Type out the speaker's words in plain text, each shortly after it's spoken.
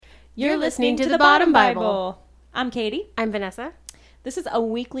You're listening to The Bottom Bible. I'm Katie. I'm Vanessa. This is a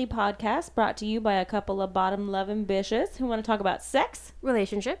weekly podcast brought to you by a couple of bottom-loving bitches who want to talk about sex,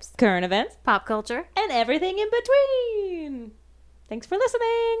 Relationships, current events, pop culture, and everything in between. Thanks for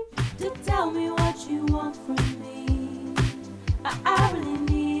listening. To tell me what you want from me. I really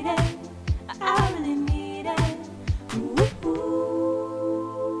need it. I really need it.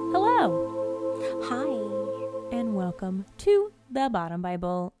 Ooh. Hello. hi, And welcome to The Bottom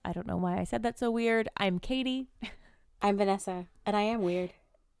Bible. I don't know why I said that so weird. I'm Katie. I'm Vanessa, and I am weird.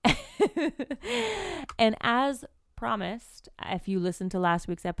 And as promised, if you listened to last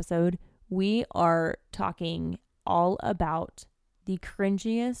week's episode, we are talking all about the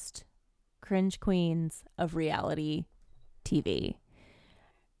cringiest cringe queens of reality TV.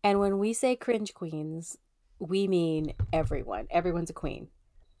 And when we say cringe queens, we mean everyone. Everyone's a queen.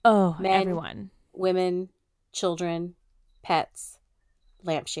 Oh, Men, everyone. Women, children, pets,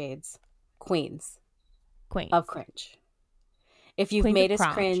 lampshades, queens Queen. of cringe. If you've Queens made of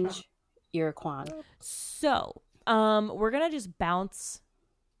us cringe. cringe, you're a quan. So, we're going to just bounce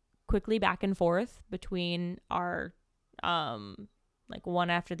quickly back and forth between our, like one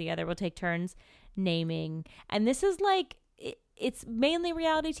after the other. We'll take turns naming. And this is like, it's mainly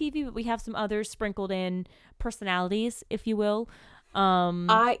reality TV, but we have some others sprinkled in, personalities, if you will.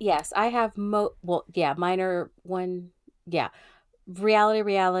 I have mine are one,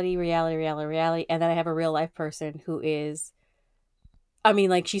 reality, and then I have a real life person who is, I mean,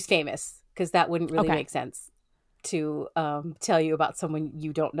 like, she's famous, because that wouldn't really make sense to tell you about someone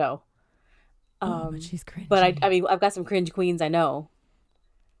you don't know. But she's cringy. But I mean, I've got some cringe queens I know,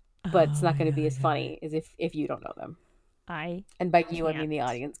 but it's not going to be as funny as if you don't know them. And by you, I mean the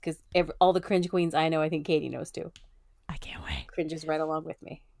audience, because all the cringe queens I know, I think Katie knows too. I can't wait. Cringes right along with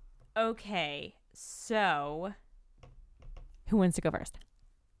me. Okay, so who wants to go first?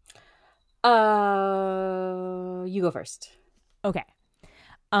 You go first. Okay.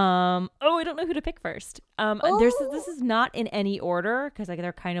 I don't know who to pick first. This is not in any order, because like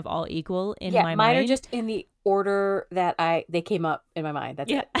they're kind of all equal in my mind. Mine are just in the order that they came up in my mind.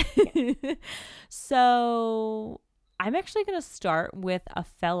 That's it. Yeah. So I'm actually gonna start with a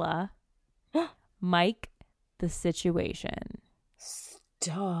fella, Mike the Situation.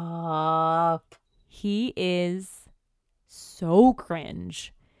 Stop. He is so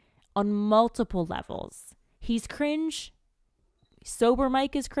cringe on multiple levels. He's cringe. Sober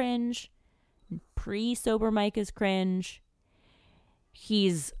Mike is cringe. Pre-sober Mike is cringe.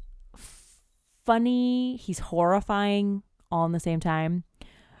 He's funny. He's horrifying all in the same time.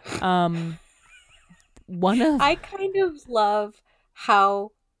 I kind of love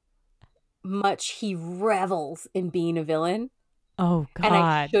how much he revels in being a villain. Oh God! And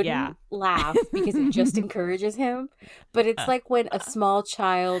I shouldn't laugh because it just encourages him. But it's like when a small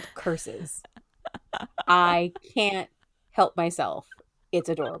child curses. I can't help myself. It's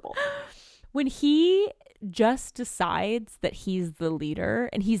adorable. When he just decides that he's the leader,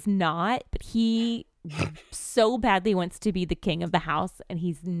 and he's not, but he so badly wants to be the king of the house, and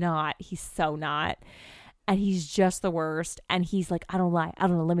he's not. He's so not. And he's just the worst. And he's like, I don't lie. I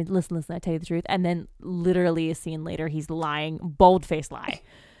don't know. Let me listen. I tell you the truth. And then literally a scene later, he's lying, bold-faced lie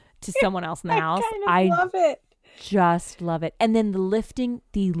to someone else in the house. I love it. Just love it. And then the lifting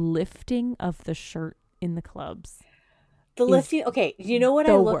of the shirt in the clubs. The lifting. Okay. You know what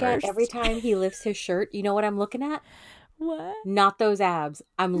I look worst. at every time he lifts his shirt? You know what I'm looking at? What? Not those abs.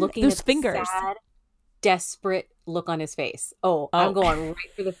 I'm looking those at fingers. The sad, desperate look on his face. Oh, I'm going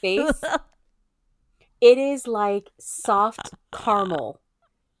right for the face. It is like soft caramel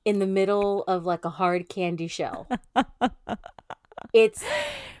in the middle of like a hard candy shell. It's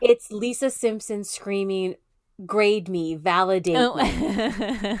Lisa Simpson screaming, "Grade me, validate me."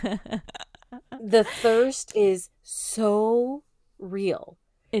 The thirst is so real.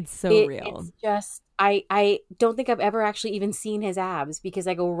 It's so real. It's just I don't think I've ever actually even seen his abs, because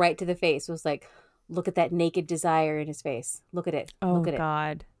I go right to the face. It was like, look at that naked desire in his face. Look at it. Oh, look at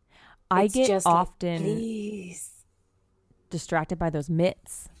God. It. I It's get just often distracted by those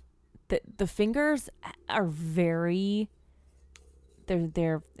mitts. The fingers are very,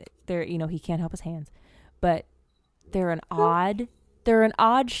 they're he can't help his hands, but they're an odd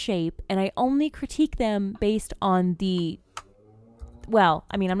shape, and I only critique them based on well,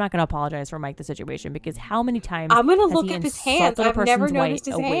 I mean, I'm not going to apologize for Mike the Situation, because how many times I'm going to look at his hands. I've never noticed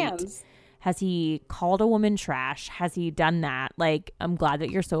his hands. Has he called a woman trash? Has he done that? Like, I'm glad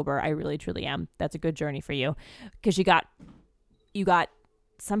that you're sober. I really, truly am. That's a good journey for you, because you got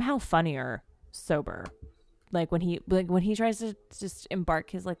somehow funnier sober. Like when he tries to just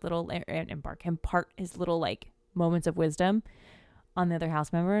impart his little like moments of wisdom. on the other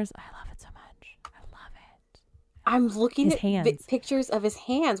house members. I love it so much. I love it. I'm looking His at hands. pictures of his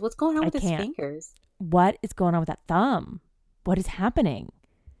hands. What's going on I with his can't. fingers? What is going on with that thumb? What is happening?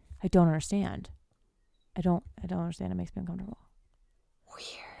 I don't understand. I don't understand. It makes me uncomfortable.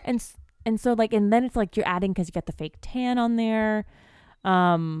 Weird. And so like, and then it's like you're adding because you got the fake tan on there.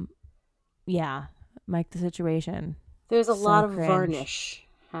 Yeah, Mike, the situation. There's a So lot of cringe. varnish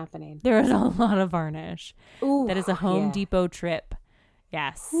happening. There is a lot of varnish. Ooh, That is a Home yeah. Depot trip.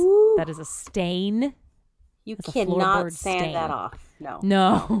 Yes. Ooh. That is a stain. You That's a cannot floorboard sand stain. that off. No.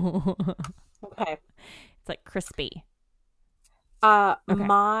 No. Okay. It's like crispy. Okay. Okay.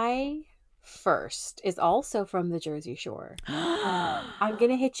 My first is also from the Jersey Shore. I'm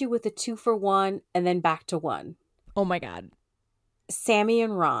gonna hit you with a 2-for-1 and then back to one. Oh my God. Sammy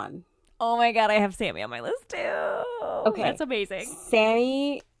and Ron. Oh my God. I have Sammy on my list too. Okay. That's amazing.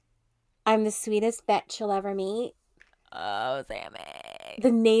 Sammy, I'm the sweetest bitch you'll ever meet. Oh, Sammy.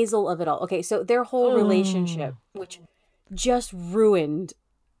 The nasal of it all. Okay, so their whole relationship, which just ruined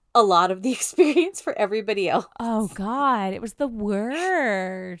a lot of the experience for everybody else. Oh God. It was the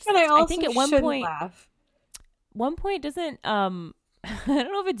worst. And I also think at one shouldn't point, laugh. doesn't I don't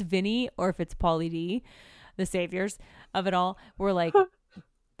know if it's Vinny or if it's Pauly D, the saviors of it all, were like,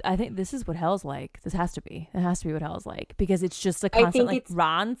 I think this is what hell's like. This has to be. It has to be what hell's like, because it's just a constant like,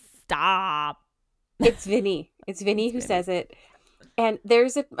 Ron, stop. It's Vinny. It's Vinny who says it. And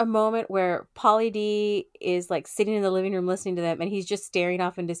there's a moment where Pauly D is like sitting in the living room listening to them, and he's just staring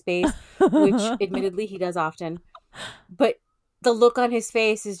off into space, which admittedly he does often. But the look on his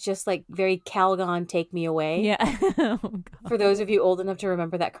face is just like very Calgon, take me away. Yeah. Oh, God. For those of you old enough to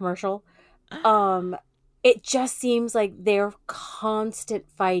remember that commercial. It just seems like their constant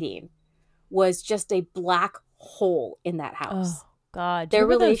fighting was just a black hole in that house. Oh God. Their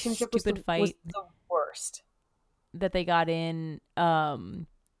Remember the relationship was stupid the fight the worst. that they got in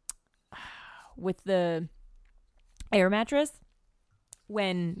with the air mattress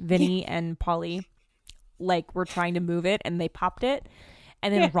when Vinny and Polly like were trying to move it and they popped it,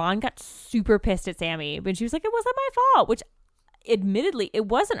 and then Ron got super pissed at Sammy when she was like, it wasn't my fault, which admittedly it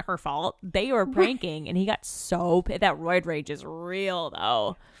wasn't her fault. They were pranking, and he got so pissed. That roid rage is real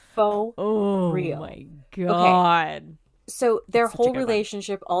though. Real. My God. So their That's such a whole good one.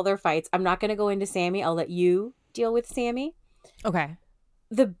 relationship, all their fights, I'm not going to go into Sammy. I'll let you deal with Sammy. Okay.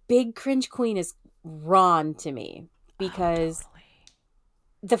 The big cringe queen is Ron to me, because Totally.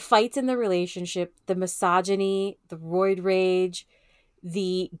 the fights in the relationship, the misogyny, the roid rage,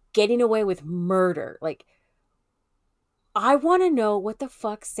 the getting away with murder. Like, I want to know what the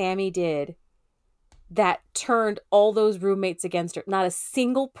fuck Sammy did that turned all those roommates against her. Not a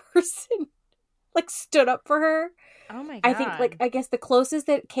single person like stood up for her. Oh my God. I think I guess the closest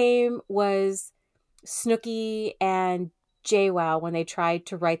that came was Snooki and JWoww when they tried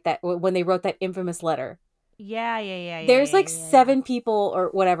to write that, when they wrote that infamous letter. Yeah. There's like 7 people or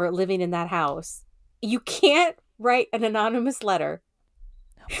whatever living in that house. You can't write an anonymous letter.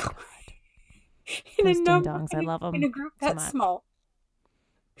 Oh my God. In Those a number, ding-dongs, I love them in a group so that much. small.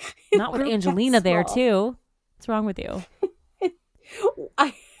 Not with Group that Angelina there small. too. What's wrong with you?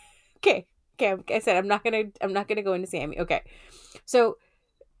 Okay. Like I said, I'm not gonna go into Sammy. Okay, so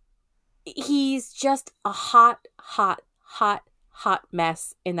he's just a hot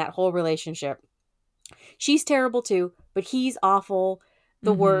mess in that whole relationship. She's terrible too, but he's awful,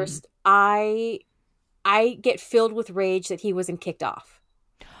 the worst. I get filled with rage that he wasn't kicked off.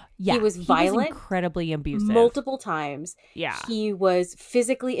 Yeah, he was violent, incredibly abusive, multiple times. Yeah, he was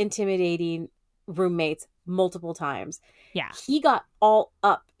physically intimidating roommates multiple times. Yeah, he got all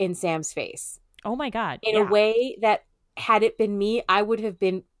up in Sam's face. Oh my God, in a way that, had it been me, I would have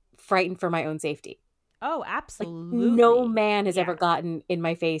been frightened for my own safety. Oh, absolutely. Like, no man has ever gotten in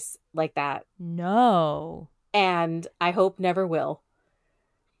my face like that. No. And I hope never will.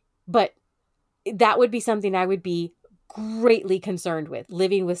 But that would be something I would be greatly concerned with,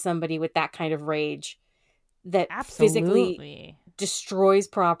 living with somebody with that kind of rage that physically destroys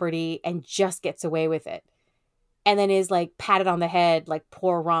property and just gets away with it. And then is like patted on the head like,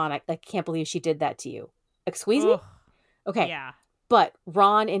 poor Ron, I can't believe she did that to you. Excuse me? Okay. Yeah. But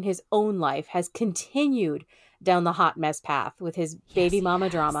Ron in his own life has continued down the hot mess path with his baby mama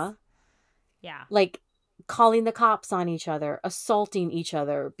drama. Yeah. Like calling the cops on each other, assaulting each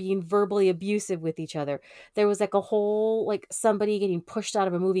other, being verbally abusive with each other. There was like a whole, like somebody getting pushed out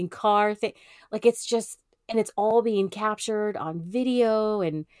of a moving car thing. Like it's just, and it's all being captured on video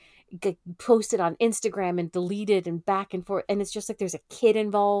and posted on Instagram and deleted and back and forth. And it's just like there's a kid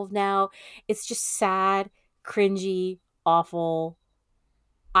involved now. It's just sad, cringy, awful.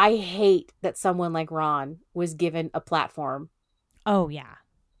 I hate that someone like Ron was given a platform Oh, yeah.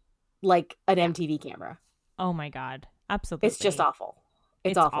 like an MTV camera. Oh, my God. Absolutely. It's just awful.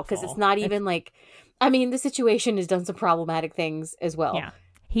 It's awful because it's not even like, I mean, the situation has done some problematic things as well. Yeah.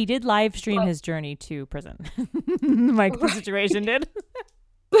 He did live stream his journey to prison. Like the situation did.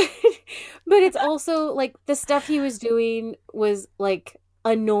 But it's also like the stuff he was doing was like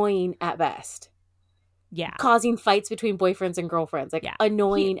annoying at best. Yeah. Causing fights between boyfriends and girlfriends. Like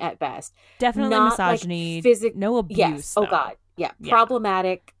annoying at best. Definitely Not misogyny. Like no abuse. Yes. Though. Oh, God. Yeah.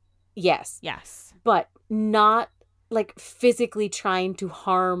 Problematic. Yes. Yes. But not like physically trying to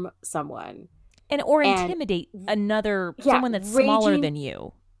harm someone. Or intimidate someone that's smaller than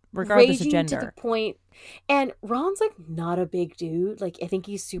you. Regardless of gender. To the point. And Ron's like not a big dude. Like I think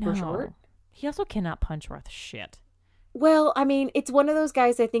he's super short. He also cannot punch worth shit. Well, I mean, it's one of those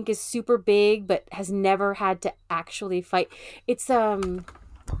guys I think is super big but has never had to actually fight. It's oh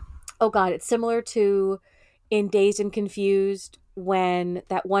God, it's similar to in Dazed and Confused when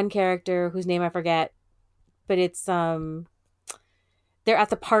that one character whose name I forget, but it's they're at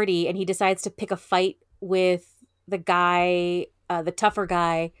the party and he decides to pick a fight with the guy, the tougher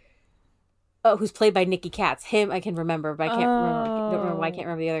guy, who's played by Nicky Katz. Him I can remember, but I can't remember. Don't remember why I can't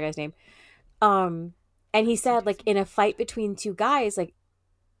remember the other guy's name. And he said, like, in a fight between two guys, like,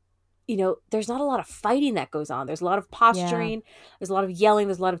 you know, there's not a lot of fighting that goes on. There's a lot of posturing. There's a lot of yelling.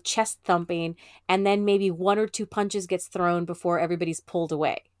 There's a lot of chest thumping. And then maybe one or two punches gets thrown before everybody's pulled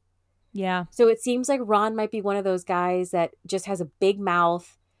away. Yeah. So it seems like Ron might be one of those guys that just has a big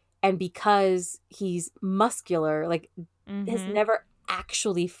mouth. And because he's muscular, like, has never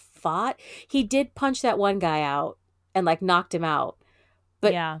actually fought. He did punch that one guy out and, like, knocked him out.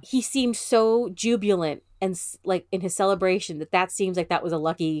 But he seemed so jubilant and like in his celebration that seems like that was a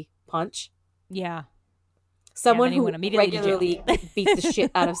lucky punch. Yeah. Someone who regularly beats the shit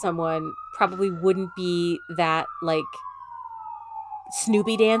out of someone probably wouldn't be that like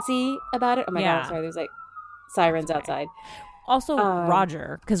Snoopy dancy about it. Oh my God, sorry, there's like sirens outside. Also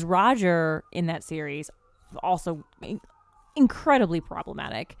Roger, because Roger in that series also incredibly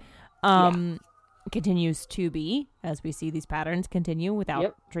problematic. Continues to be, as we see these patterns continue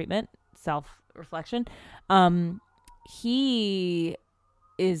without treatment, self-reflection. He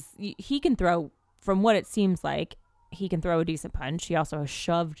can throw, from what it seems like, he can throw a decent punch. He also has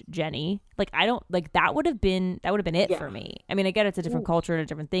shoved Jenny. Like, I don't, like, that would have been it for me. I mean, I get it's a different culture and a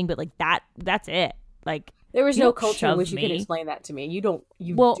different thing, but like that's it. Like, there was no culture in which you can explain that to me. You do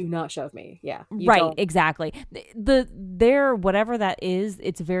not shove me. Yeah. Right, exactly. Whatever that is,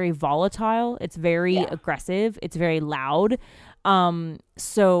 it's very volatile. It's very aggressive. It's very loud.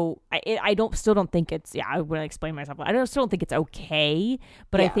 So I still don't think it's, I would explain myself. Still don't think it's okay,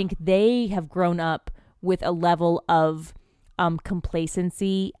 but I think they have grown up with a level of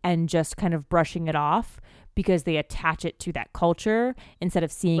complacency and just kind of brushing it off because they attach it to that culture instead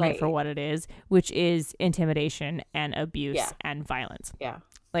of seeing it for what it is, which is intimidation and abuse and violence. Yeah.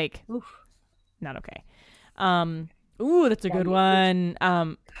 Like, not okay. That's a good one.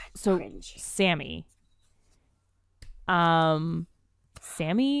 So Cringe. Sammy,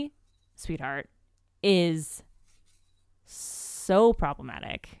 sweetheart, is so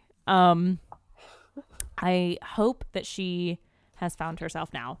problematic. I hope that she has found herself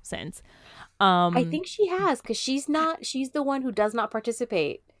now since. I think she has, because she's the one who does not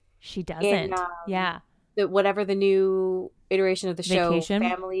participate. She doesn't. Whatever the new iteration of the Vacation? Show,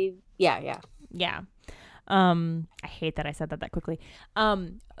 family. Yeah. I hate that I said that quickly.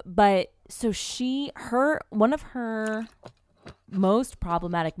 But so one of her most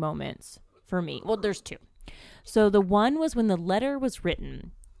problematic moments for me, well, there's two. So the one was when the letter was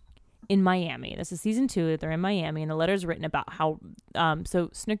written in Miami. This is season 2. They're in Miami, and the letter's written about how so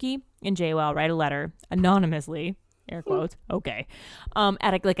Snooki and JWoww write a letter anonymously, air quotes,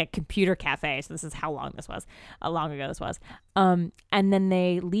 at a computer cafe. So this is how long this was, long ago this was. And then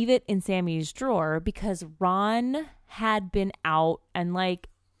they leave it in Sammy's drawer because Ron had been out and like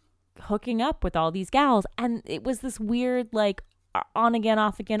hooking up with all these gals, and it was this weird like on again,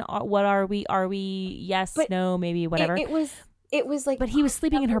 off again. What are we? Are we? Yes, no, maybe, whatever. It was like, but he was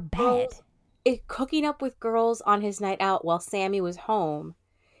sleeping in her bed, hooking up with girls on his night out while Sammy was home.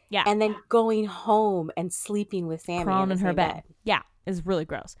 Yeah, and then going home and sleeping with Sammy, crawling in her bed. Yeah, it's really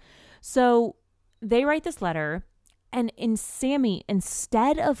gross. So they write this letter, and Sammy,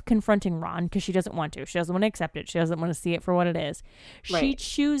 instead of confronting Ron, because she doesn't want to accept it, she doesn't want to see it for what it is. She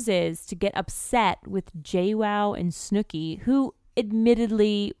chooses to get upset with JWoww and Snooki, who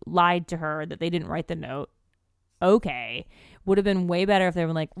admittedly lied to her that they didn't write the note. Okay. Would have been way better if they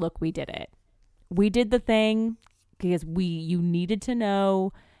were like, look, we did it. We did the thing because you needed to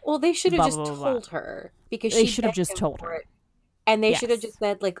know. Well, they should have just told her, because they should have just told her. And they should have just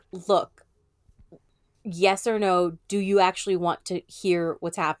said, like, look, yes or no, do you actually want to hear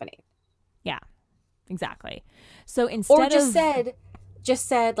what's happening? Yeah, exactly. So instead just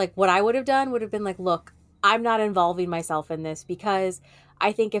said, like, what I would have done would have been like, look, I'm not involving myself in this because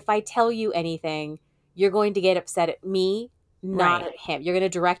I think if I tell you anything, you're going to get upset at me, not at him. You're going to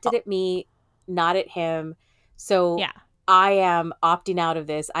direct it at me, not at him. So I am opting out of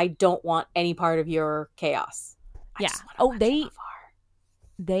this. I don't want any part of your chaos. Oh,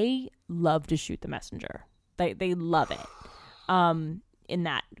 they love to shoot the messenger. They love it. In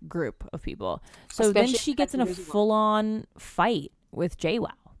that group of people. So especially then she gets in a full-on fight with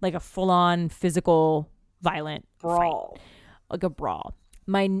JWoww. Like a full-on physical violent brawl. Fight. Like a brawl.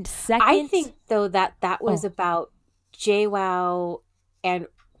 My second I think though that was about JWoww and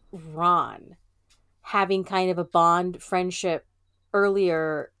Ron having kind of a bond friendship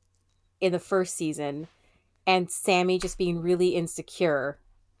earlier in the first season, and Sammy just being really insecure.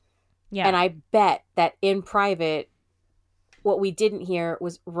 Yeah. And I bet that in private, what we didn't hear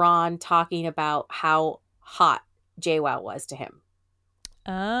was Ron talking about how hot JWoww was to him.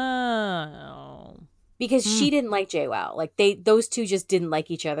 Oh. Because she didn't like JWoww. Like those two just didn't like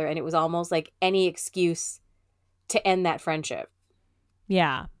each other, and it was almost like any excuse to end that friendship.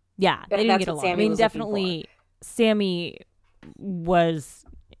 Yeah. Yeah. They didn't get along. I mean, definitely Sammy was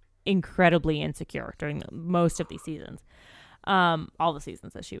incredibly insecure during most of these seasons. All the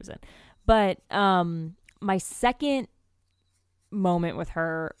seasons that she was in. But my second moment with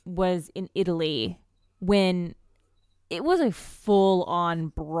her was in Italy when it was a full-on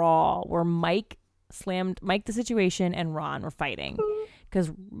brawl where Mike slammed the situation and Ron were fighting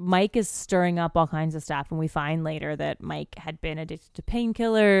because Mike is stirring up all kinds of stuff, and we find later that Mike had been addicted to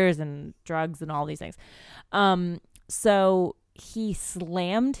painkillers and drugs and all these things. So he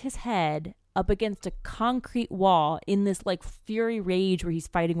slammed his head up against a concrete wall in this like fury rage where he's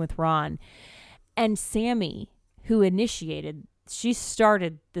fighting with Ron, and Sammy, who initiated, she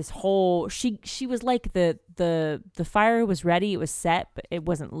started this whole, she was like the fire was ready, it was set, but it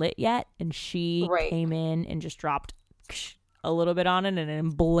wasn't lit yet, and she came in and just dropped a little bit on it and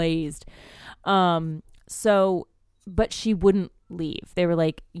it blazed. So but she wouldn't leave. They were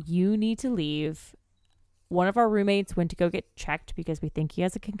like, you need to leave. One of our roommates went to go get checked because we think he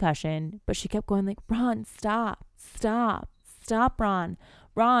has a concussion, but she kept going like, Ron, stop, Ron.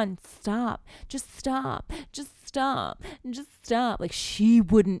 Ron, stop. Just stop. Like she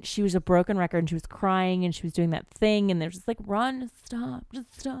wouldn't, she was a broken record and she was crying and she was doing that thing and they're just like, Ron, stop.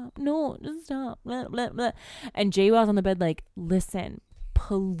 Just stop. No, just stop. Blah, blah, blah. And JWoww's on the bed like, listen,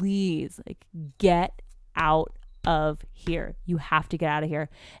 please, like get out of here. You have to get out of here.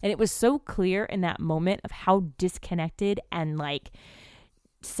 And it was so clear in that moment of how disconnected and like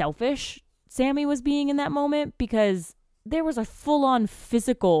selfish Sammy was being in that moment, because there was a full-on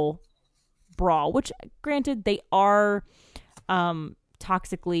physical brawl, which granted they are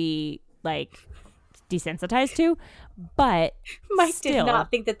toxically like desensitized to, but Mike still, did not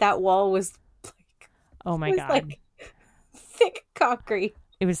think that wall was like, oh my god, like thick concrete.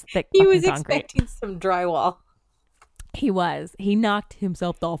 It was thick. He was concrete. Expecting some drywall. He knocked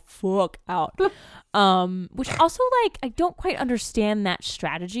himself the fuck out. Which also, like, I don't quite understand that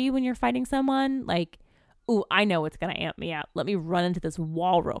strategy when you're fighting someone. Like, ooh, I know it's gonna amp me up. Let me run into this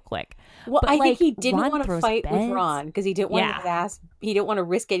wall real quick. Well, I think he didn't want to fight with Ron because he didn't want his ass. He didn't want to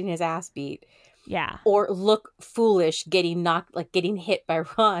risk getting his ass beat. Yeah. Or look foolish getting hit by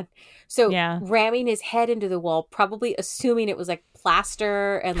Ron. So ramming his head into the wall, probably assuming it was like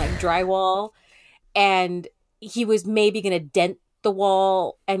plaster and like drywall, and he was maybe going to dent the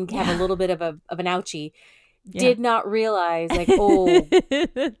wall and have a little bit of an ouchie. Did not realize, like, oh,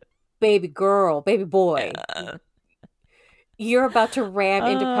 baby girl, baby boy, you're about to ram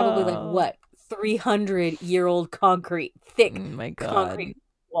into probably like what 300-year-old concrete, thick concrete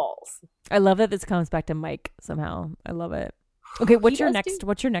walls. I love that this comes back to Mike somehow. I love it. Okay, what's your next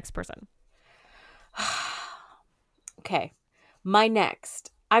person? Okay, my next.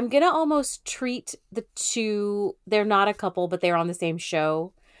 I'm going to almost treat the two, they're not a couple, but they're on the same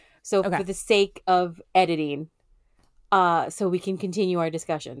show. So for the sake of editing, so we can continue our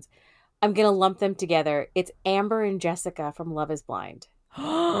discussions, I'm going to lump them together. It's Amber and Jessica from Love is Blind.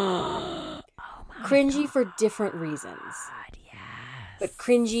 Oh my Cringy God. For different reasons. Yes. But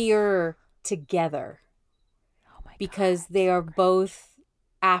cringier together. Oh my because God. They are both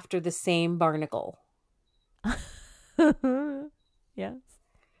after the same barnacle. Yes.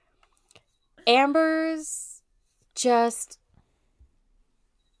 Amber's just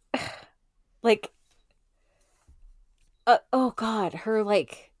like oh god, her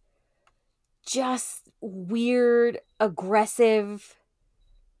like just weird, aggressive,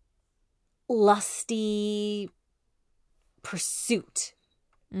 lusty pursuit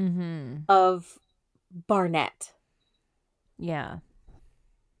of Barnett. Yeah.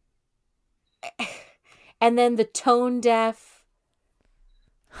 And then the tone deaf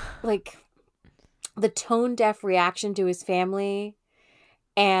reaction to his family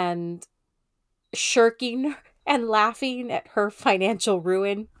and shirking and laughing at her financial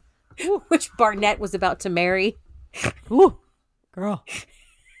ruin, which Barnett was about to marry. Ooh, girl.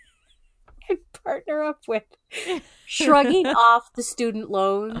 And partner up with. Shrugging off the student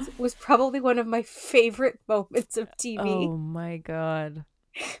loans was probably one of my favorite moments of TV. Oh my God.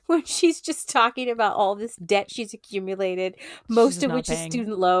 When she's just talking about all this debt she's accumulated, most of which is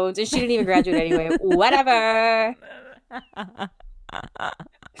student loans, and she didn't even graduate anyway. Whatever.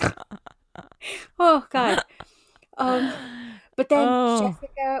 Oh God. But then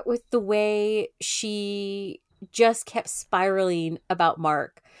Jessica, with the way she just kept spiraling about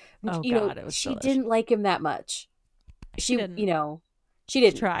Mark, she didn't like him that much. She didn't. She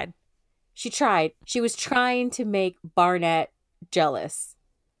didn't. She tried. She was trying to make Barnett jealous.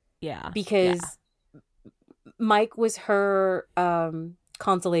 Yeah. Because Mike was her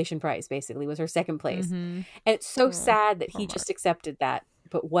consolation prize, basically, was her second place. And it's so sad that he just accepted that.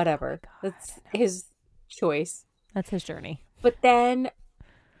 But whatever. That's his choice. That's his journey. But then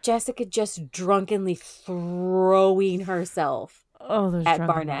Jessica just drunkenly throwing herself at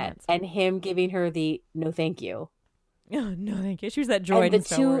Barnett and him giving her the no thank you. Oh, no thank you. She was that droid in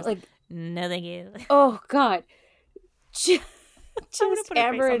Star Wars. No thank you. Oh God. Just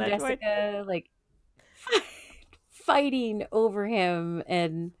Amber and Jessica fighting over him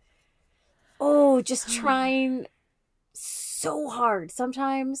and just trying so hard.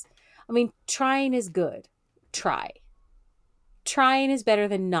 Sometimes, I mean, trying is good. Trying is better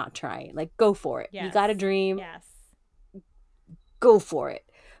than not trying. Like, go for it. Yes. You got a dream. Yes. Go for it.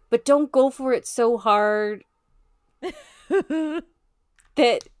 But don't go for it so hard that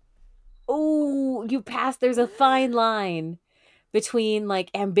you pass. There's a fine line between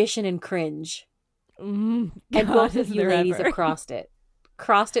like ambition and cringe. And both of you ladies have crossed it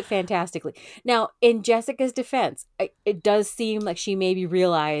fantastically. Now, in Jessica's defense, it does seem like she maybe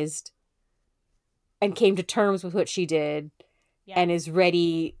realized and came to terms with what she did and is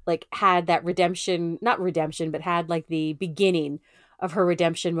ready, like had that not redemption, but had like the beginning of her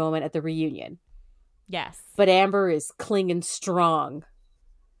redemption moment at the reunion. Yes. But Amber is clinging strong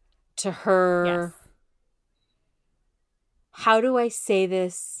to her. Yes. How do I say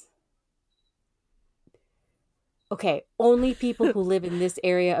this? Okay, only people who live in this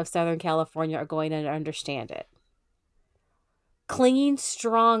area of Southern California are going to understand it. Clinging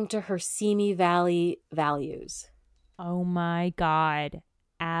strong to her Simi Valley values. Oh my God.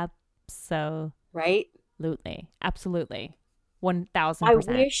 Absolutely. Right? Absolutely. 1000%. I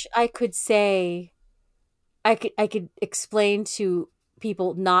wish I could say, I could explain to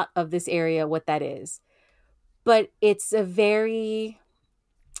people not of this area what that is. But it's a very,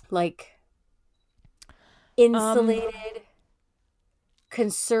 like, insulated,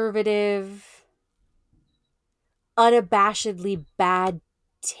 conservative, unabashedly bad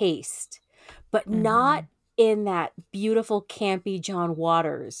taste, but not in that beautiful, campy John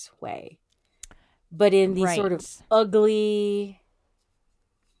Waters way, but in the sort of ugly,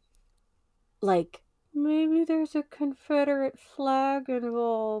 like, maybe there's a Confederate flag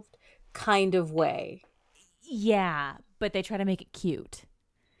involved kind of way. Yeah, but they try to make it cute.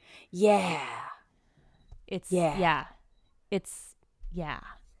 Yeah. It's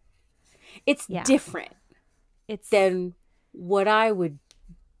different. Than what I would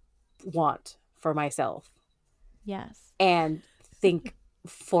want for myself. Yes. And think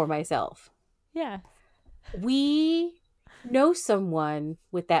for myself. Yeah. We know someone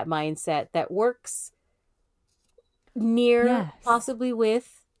with that mindset that works near, possibly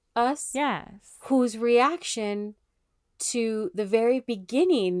with us. Yes. Whose reaction to the very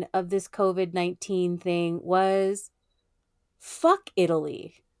beginning of this COVID-19 thing was, fuck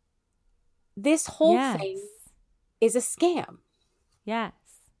Italy. This whole thing is a scam. Yes.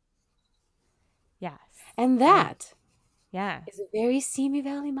 Yes. And that is a very Simi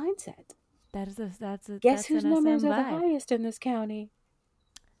Valley mindset. That's Guess whose numbers are the highest in this county?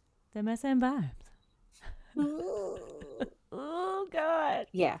 The MSN vibes. Oh God.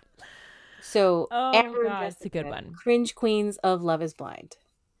 Yeah. So Amber it's a good one. Cringe queens of Love Is Blind.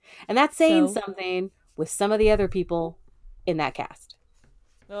 And that's saying something with some of the other people in that cast.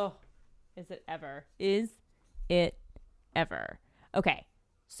 Oh, is it ever? Is it ever? Okay.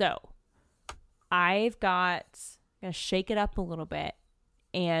 So I'm gonna shake it up a little bit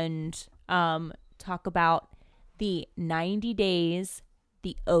and talk about the 90 Days,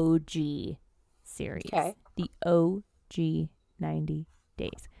 the OG series. Okay. The OG 90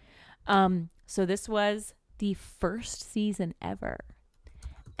 Days. So this was the first season ever.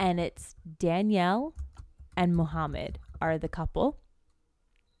 And it's Danielle and Mohammed are the couple.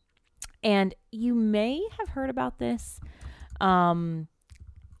 And you may have heard about this, as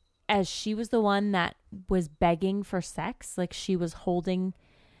she was the one that was begging for sex. Like she was holding,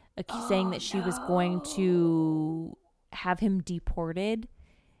 saying that she was going to have him deported.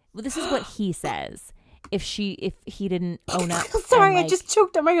 Well, this is what he says. If he didn't own up. Sorry, and, I just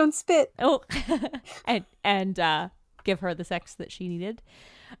choked on my own spit. Oh, and give her the sex that she needed.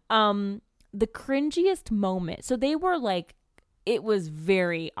 The cringiest moment. So they were like, it was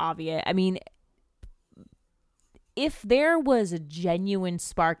very obvious. I mean, if there was a genuine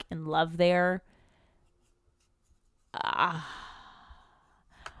spark in love there,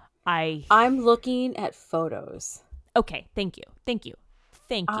 I'm looking at photos. Okay, thank you.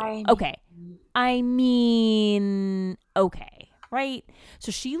 Okay. I mean, okay, right?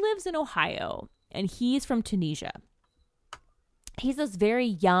 So she lives in Ohio and he's from Tunisia. He's this very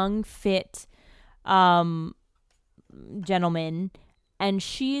young, fit gentleman, and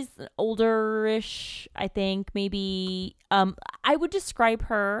she's older-ish, I think, maybe. I would describe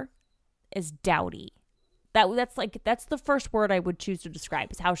her as dowdy. That's the first word I would choose to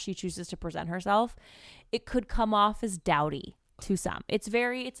describe, is how she chooses to present herself. It could come off as dowdy to some. It's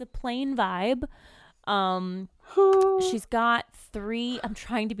a plain vibe. She's got 3. I'm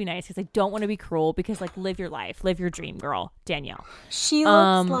trying to be nice because I don't want to be cruel, because like, live your life, live your dream, girl. Danielle. She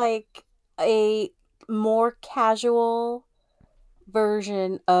looks like a more casual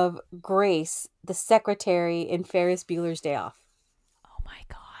version of Grace, the secretary in Ferris Bueller's Day Off. Oh my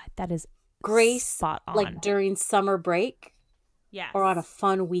God, that is Grace, spot on. like during summer break, Yes. or on a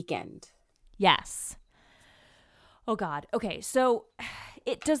fun weekend. Yes. Oh God. Okay, so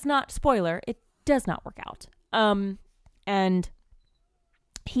it does not, spoiler, it does not work out. And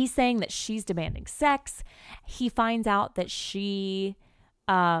he's saying that she's demanding sex. He finds out that she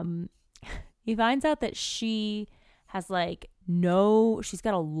has she's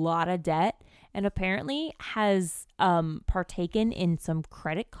got a lot of debt, and apparently has partaken in some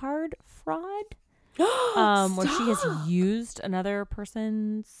credit card fraud. Where she has used another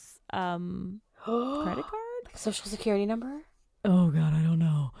person's credit card. Social security number? Oh God, I don't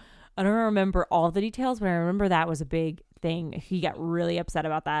know. I don't remember all the details, but I remember that was a big thing. He got really upset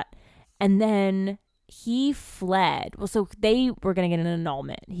about that. And then he fled. Well, so they were going to get an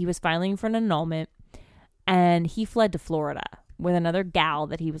annulment. He was filing for an annulment, and he fled to Florida with another gal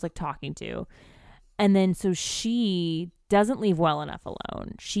that he was like talking to. And then so she doesn't leave well enough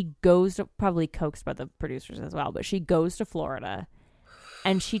alone. She goes to, probably coaxed by the producers as well, but she goes to Florida,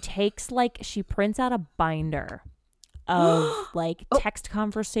 and she prints out a binder of text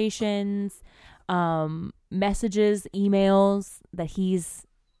conversations, messages, emails that he's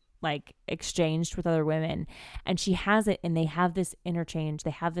like exchanged with other women, and she has it, and they have this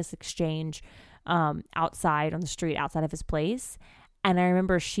exchange outside on the street outside of his place. And I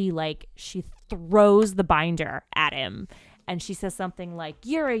remember she throws the binder at him, and she says something like,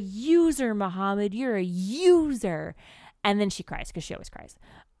 "You're a user, Muhammad, you're a user." And then she cries, because she always cries.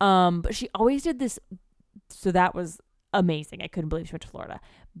 But she always did this. So that was amazing. I couldn't believe she went to Florida.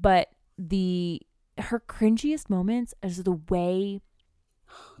 But her cringiest moments is the way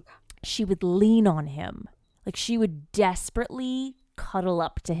she would lean on him. Like, she would desperately cuddle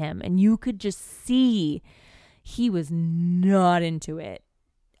up to him, and you could just see he was not into it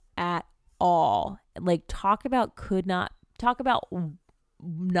at all. Like, talk about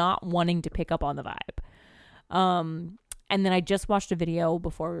not wanting to pick up on the vibe. And then I just watched a video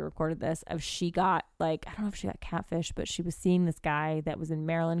before we recorded this of she got I don't know if she got catfish, but she was seeing this guy that was in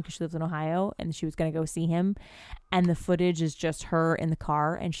Maryland because she lives in Ohio, and she was going to go see him. And the footage is just her in the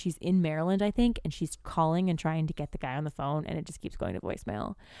car, and she's in Maryland, I think, and she's calling and trying to get the guy on the phone, and it just keeps going to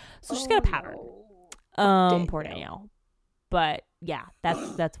voicemail. So she's got a pattern. Poor Danielle. But yeah,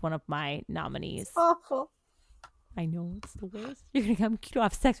 that's one of my nominees. It's awful. I know, it's the worst. You're going to come, you don't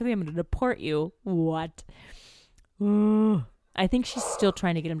have sex with me, I'm going to deport you. What? I think she's still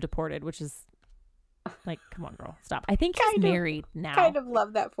trying to get him deported, which is like, come on, girl, stop. I think he's married now. Kind of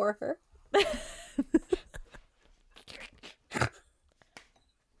love that for her.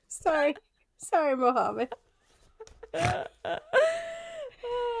 Sorry, Mohammed.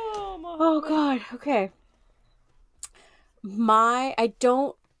 Oh God. Okay. I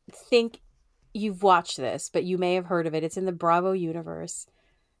don't think you've watched this, but you may have heard of it. It's in the Bravo universe.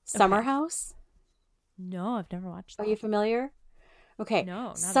 Summer House. No, I've never watched that. Are you familiar? Okay.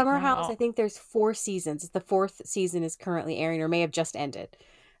 No, Summer not at House, I all. think there's 4 seasons. The fourth season is currently airing or may have just ended.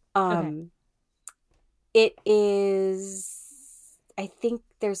 Okay. Um, it is, I think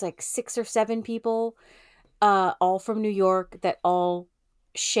there's like 6 or 7 people, all from New York that all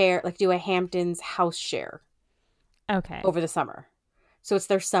share, like do a Hamptons house share Okay. over the summer. So it's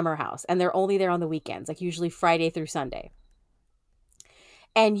their summer house and they're only there on the weekends, like usually Friday through Sunday.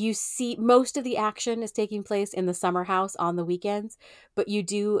 And you see most of the action is taking place in the summer house on the weekends, but you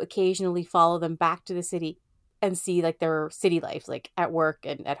do occasionally follow them back to the city and see like their city life, like at work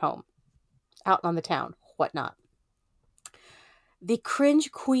and at home, out on the town, whatnot. The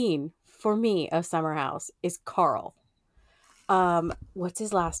cringe queen for me of Summer House is Carl. What's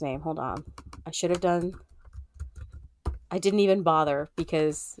his last name? Hold on. I should have done. I didn't even bother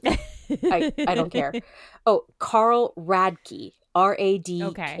because I don't care. Oh, Carl Radke,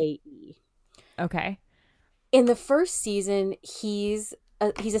 Okay. Radke. Okay. In the first season, he's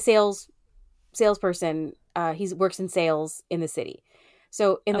a salesperson. He works in sales in the city.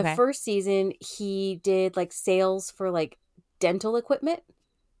 So in the Okay. first season, he did like sales for like dental equipment.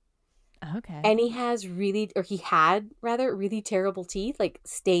 Okay. And he had rather really terrible teeth, like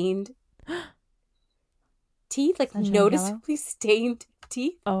stained teeth, like Sunshine yellow? noticeably stained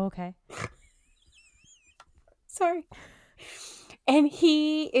teeth. Oh, okay. Sorry. And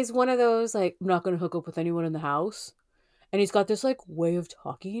he is one of those, like, I'm not going to hook up with anyone in the house. And he's got this, like, way of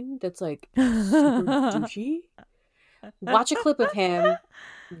talking that's, like, super douchey. Watch a clip of him.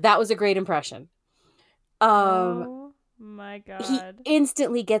 That was a great impression. Oh my He god.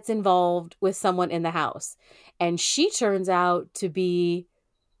 instantly gets involved with someone in the house. And she turns out to be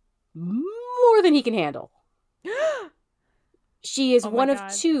more than he can handle. She is Oh my one of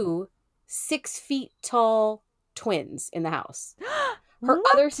God. 2 6 feet tall twins in the house. Her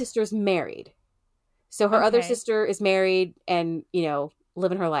What? other sister's married. So her other Okay. sister is married and,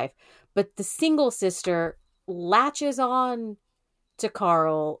 living her life. But the single sister latches on to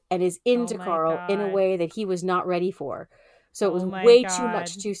Carl and is into my Carl in a God. way that he was not ready for. So it was Oh my way too God.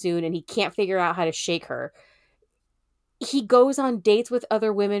 much too soon and he can't figure out how to shake her. He goes on dates with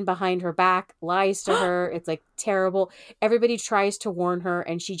other women behind her back, lies to her. It's like terrible. Everybody tries to warn her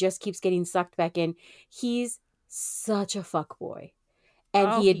and she just keeps getting sucked back in. He's such a fuckboy. And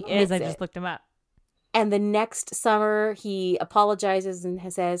Oh, he he is. admits I it. just looked him up. And the next summer he apologizes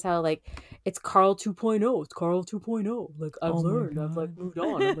and says how like it's Carl 2.0. It's Carl 2.0. Like I've Oh my learned. I've like God. moved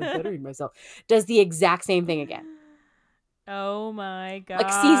on. I'm like bettering myself. Does the exact same thing again. Oh my God.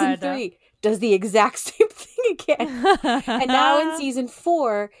 Like season 3 does the exact same thing again. And now in season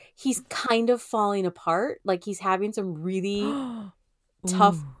 4, he's kind of falling apart. Like he's having some really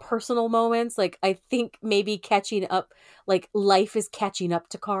tough Ooh. personal moments. Like I think maybe catching up, like life is catching up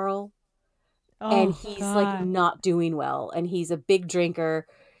to Carl. And Oh, he's like God. not doing well. And he's a big drinker.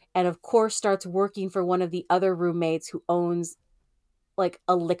 And of course starts working for one of the other roommates who owns like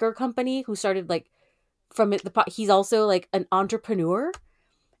a liquor company who started like from it. He's also like an entrepreneur.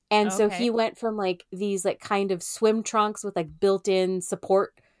 And so he Okay. went from like these like kind of swim trunks with like built-in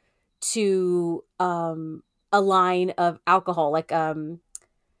support to a line of alcohol like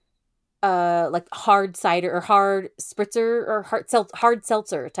hard cider or hard spritzer or hard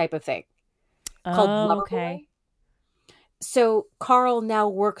seltzer type of thing called Oh, Loverboy. okay. So Carl now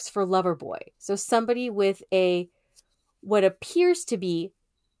works for Loverboy. So somebody with what appears to be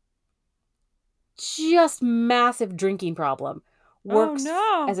just massive drinking problem works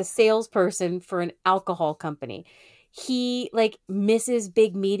no. as a salesperson for an alcohol company. He like misses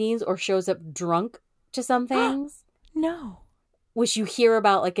big meetings or shows up drunk to some things, No. which you hear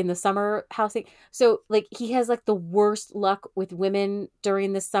about like in the summer housing. So like he has like the worst luck with women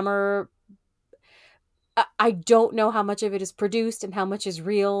during the summer. I don't know how much of it is produced and how much is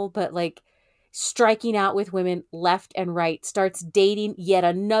real, but like striking out with women left and right, starts dating yet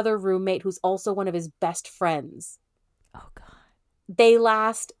another roommate who's also one of his best friends. Oh, God. They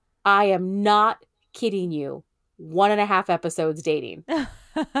last, I am not kidding you, 1.5 episodes dating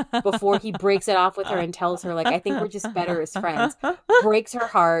before he breaks it off with her and tells her, like, I think we're just better as friends. Breaks her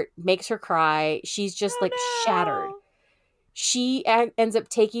heart, makes her cry. She's just like shattered. She ends up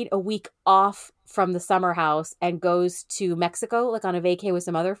taking a week off from the summer house and goes to Mexico, like on a vacay with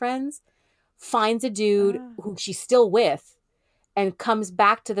some other friends, finds a dude who she's still with, and comes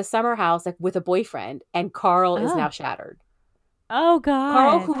back to the summer house like with a boyfriend. And Carl is now shattered. Oh, God.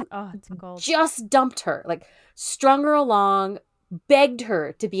 Carl, who it's cold. just dumped her, like strung her along, begged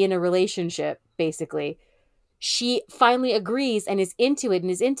her to be in a relationship, basically. She finally agrees and is into it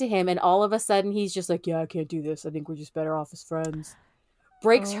and is into him. And all of a sudden he's just like, yeah, I can't do this. I think we're just better off as friends.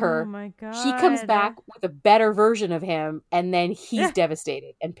 breaks Oh her. my god. She comes back with a better version of him, and then he's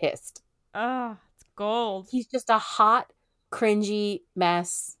devastated and pissed. Oh, it's gold. He's just a hot, cringy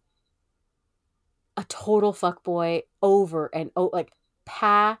mess. A total fuckboy over and like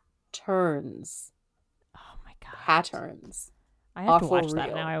patterns. Oh my god. Patterns. I have to Awful watch that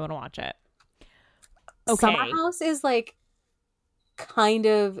real. now. I want to watch it. Okay. Summer House is like kind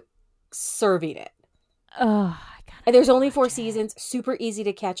of serving it. Oh, And there's only 4 seasons. Super easy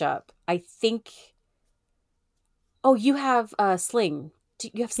to catch up. I think. Oh, you have Sling.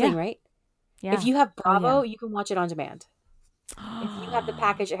 You have Sling, right? Yeah. If you have Bravo, Oh, yeah. you can watch it on demand. If you have the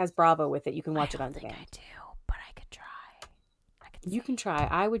package that has Bravo with it, you can watch it on demand. I do, but I could try. You can try.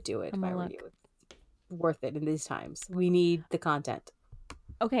 I would do it if I were you. Worth it in these times. We need the content.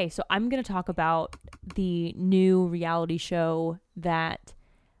 Okay, so I'm going to talk about the new reality show that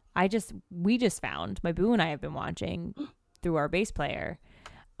we just found. My boo and I have been watching through our bass player.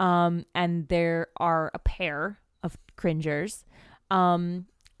 And there are a pair of cringers.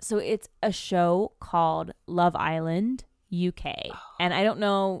 So it's a show called Love Island UK. And I don't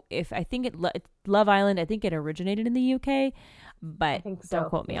know if I think it's Love Island. I think it originated in the UK, but don't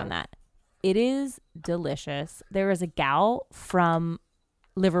quote me on that. It is delicious. There is a gal from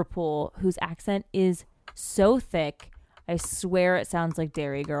Liverpool whose accent is so thick. I swear it sounds like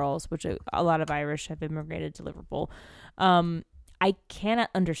Dairy Girls, which a lot of Irish have immigrated to Liverpool. I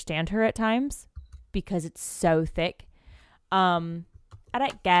cannot understand her at times because it's so thick. I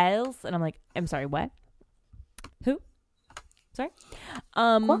like gals, and I'm like, I'm sorry, what? Who? Sorry.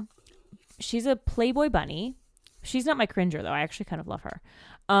 What? She's a Playboy bunny. She's not my cringer though. I actually kind of love her.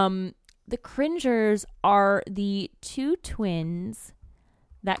 The cringers are the 2 twins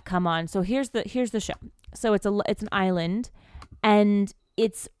that come on. So here's the show. So it's an island, and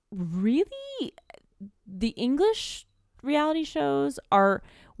it's really, the English reality shows are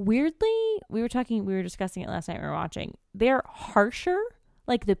weirdly, we were discussing it last night we were watching, they're harsher.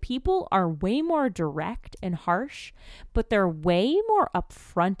 Like the people are way more direct and harsh, but they're way more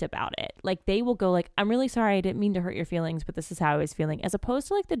upfront about it. Like they will go like, I'm really sorry, I didn't mean to hurt your feelings, but this is how I was feeling. As opposed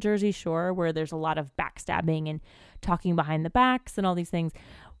to like the Jersey Shore where there's a lot of backstabbing and talking behind the backs and all these things.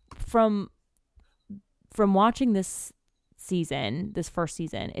 From watching this first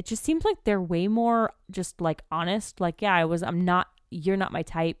season, it just seems like they're way more just like honest. Like, yeah, you're not my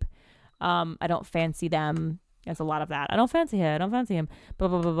type. I don't fancy them. There's a lot of that. I don't fancy him. Blah,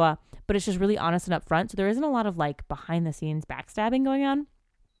 blah, blah, blah. But it's just really honest and upfront. So there isn't a lot of like behind the scenes backstabbing going on.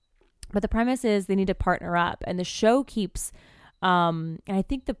 But the premise is they need to partner up, and the show keeps, and I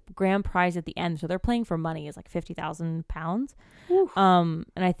think the grand prize at the end, so they're playing for money, is like £50,000. And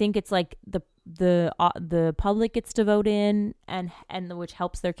I think it's like the public gets to vote in, and which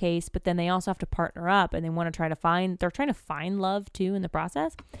helps their case, but then they also have to partner up, and they want to they're trying to find love too in the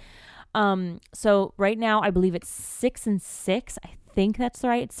process. So right now I believe it's 6 and 6. I think that's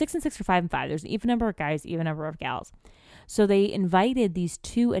right. It's 6 and 6 or 5 and 5. There's an even number of guys, even number of gals. So they invited these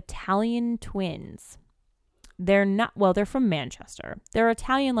 2 Italian twins. They're from Manchester. They're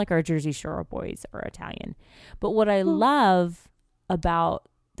Italian, like our Jersey Shore boys are Italian. But what I love about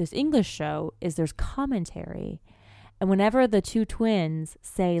this English show is there's commentary. And whenever the 2 twins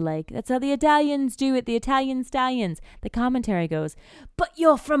say, like, that's how the Italians do it, the Italian stallions, the commentary goes, but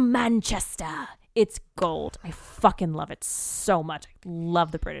you're from Manchester. It's gold. I fucking love it so much. I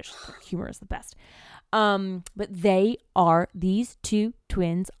love the British. Their humor is the best. But these 2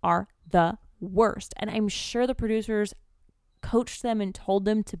 twins are the worst. And I'm sure the producers coached them and told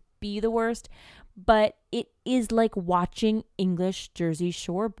them to be the worst. But it is like watching English Jersey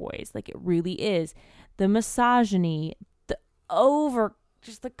Shore boys. Like it really is. The misogyny,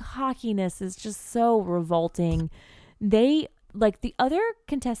 just the cockiness is just so revolting. They, like the other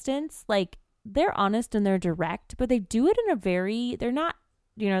contestants, like they're honest and they're direct, but they do it in a they're not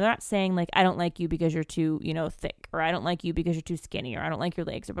saying like, I don't like you because you're too, thick, or I don't like you because you're too skinny, or I don't like your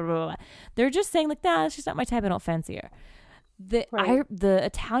legs, or blah, blah, blah, blah. They're just saying like, nah, it's just not my type. I don't fancy her. The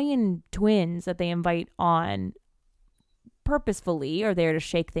Italian twins that they invite on purposefully are there to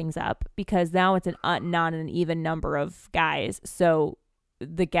shake things up, because now it's not an even number of guys. So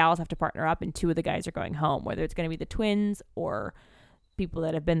the gals have to partner up, and 2 of the guys are going home, whether it's going to be the twins or people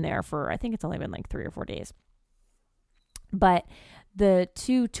that have been there for, I think it's only been like 3 or 4 days. But the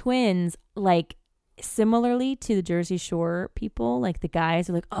 2 twins, like similarly to the Jersey Shore people, like the guys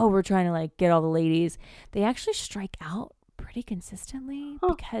are like, oh, we're trying to like get all the ladies. They actually strike out pretty consistently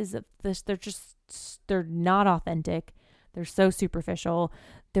because of this. They're not authentic. They're so superficial.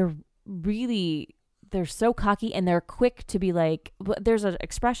 They're so cocky, and they're quick to be like, there's an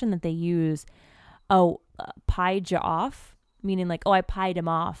expression that they use, pied you off. meaning like, oh, I pied him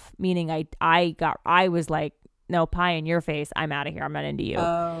off, meaning I was like, no, pie in your face, I'm out of here, I'm not into you.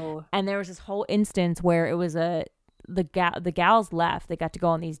 Oh. And there was this whole instance where it was the gals left. They got to go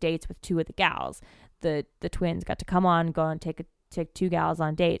on these dates with two of the gals. The twins got to come on, go and take two gals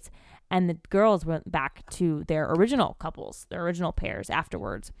on dates, and the girls went back to their original couples, their original pairs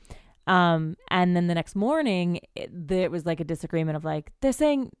afterwards. And then the next morning, it was like a disagreement of like, they're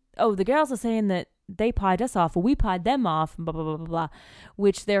saying, oh, the girls are saying that they pied us off, or we pied them off, blah, blah, blah, blah, blah,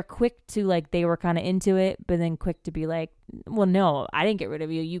 which they're quick to like, they were kind of into it, but then quick to be like, well, no, I didn't get rid of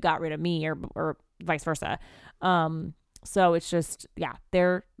you. You got rid of me, or vice versa. So it's just, yeah,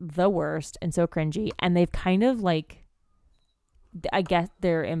 they're the worst and so cringy. And they've kind of like, I guess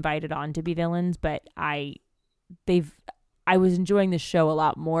they're invited on to be villains, but I was enjoying the show a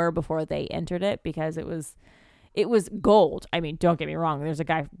lot more before they entered it, because it was gold. I mean, don't get me wrong. There's a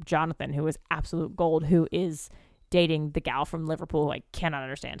guy, Jonathan, who is absolute gold, who is dating the gal from Liverpool who I cannot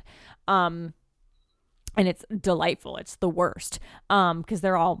understand. And it's delightful. It's the worst. Because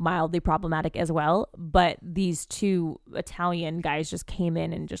they're all mildly problematic as well. But these two Italian guys just came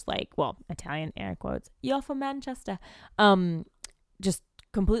in and just like, well, Italian air quotes, you're from Manchester. Just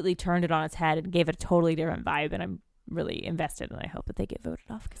completely turned it on its head and gave it a totally different vibe. And I'm really invested, and I hope that they get voted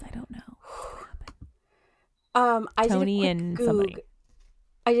off, because I don't know. I Tony did a and quick somebody.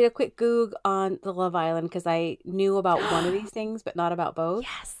 I did a quick Goog on the Love Island because I knew about one of these things, but not about both.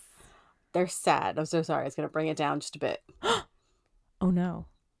 Yes. They're sad. I'm so sorry. It's going to bring it down just a bit. Oh no.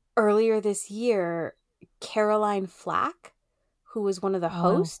 Earlier this year, Caroline Flack, who was one of the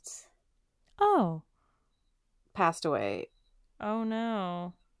hosts, passed away. Oh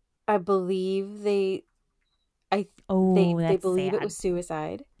no. I believe they believe it was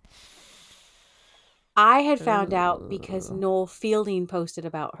suicide. I had found out because Noel Fielding posted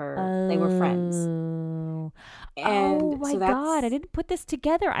about her. They were friends. And oh my God, I didn't put this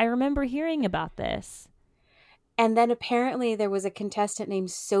together. I remember hearing about this. And then apparently there was a contestant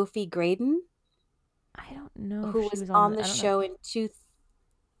named Sophie Graydon. I don't know. Who was on the show in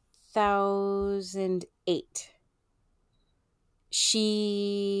 2008.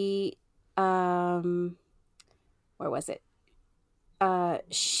 She, where was it?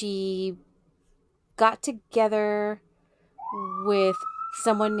 She got together with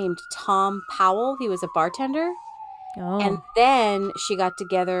someone named Tom Powell. He was a bartender. Oh. And then she got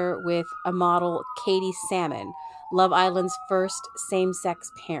together with a model, Katie Salmon, Love Island's first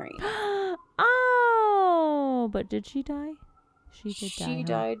same-sex pairing. Oh, but did she die? She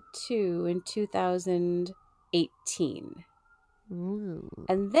died too in 2018. Ooh.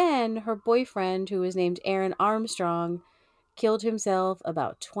 And then her boyfriend, who was named Aaron Armstrong, killed himself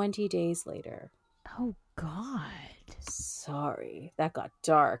about 20 days later. Oh, God. Sorry, that got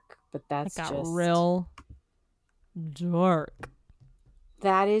dark, but that's got just real dark.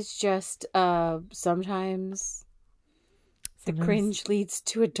 That is just sometimes the cringe leads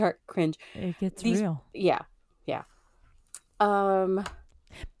to a dark cringe. It gets real. Yeah. Do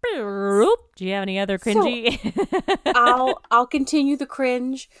you have any other cringy? So, I'll continue the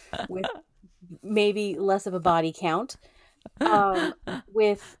cringe with maybe less of a body count.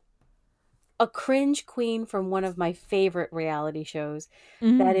 With a cringe queen from one of my favorite reality shows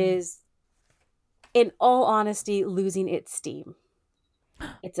that is, in all honesty, losing its steam.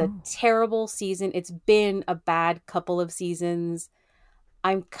 It's a terrible season. It's been a bad couple of seasons.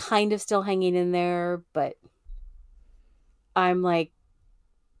 I'm kind of still hanging in there, but I'm like,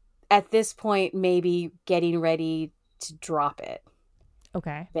 at this point, maybe getting ready to drop it.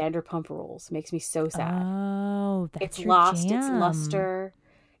 Okay. Vanderpump Rules makes me so sad. Oh, that's it's your lost jam. its luster.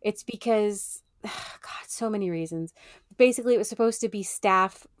 It's because, God, so many reasons. Basically, it was supposed to be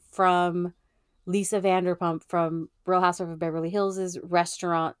staff from Lisa Vanderpump from Real Housewives of Beverly Hills'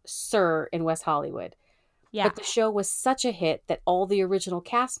 restaurant Sir in West Hollywood. Yeah. But the show was such a hit that all the original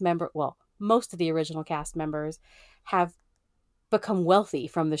cast most of the original cast members have become wealthy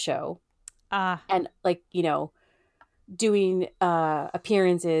from the show. And like, doing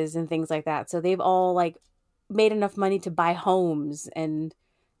appearances and things like that. So they've all like made enough money to buy homes and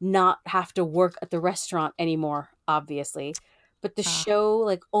not have to work at the restaurant anymore, obviously. But the show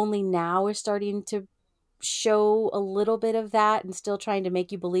like only now is starting to show a little bit of that and still trying to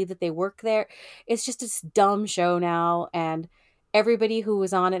make you believe that they work there. It's just this dumb show now, and everybody who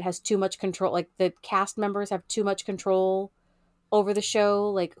was on it has too much control. Like the cast members have too much control over the show,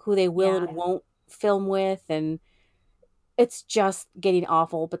 like who they will and won't film with, and it's just getting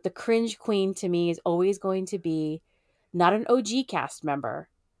awful. But the cringe queen to me is always going to be not an OG cast member,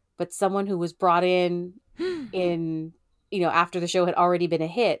 but someone who was brought in after the show had already been a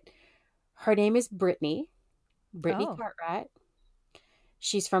hit. Her name is Brittany. Brittany Oh. Cartwright.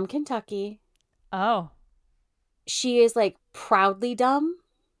 She's from Kentucky. Oh. She is like proudly dumb,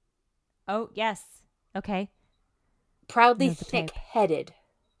 Oh, yes. Okay. proudly Knows the type. thick-headed.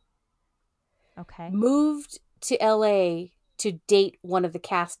 Okay. Moved to LA to date one of the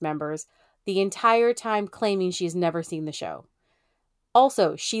cast members, the entire time claiming she's never seen the show.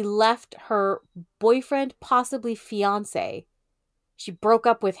 Also, she left her boyfriend, possibly fiance. She broke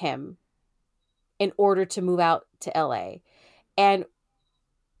up with him in order to move out to LA. And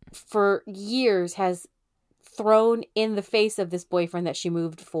for years has thrown in the face of this boyfriend that she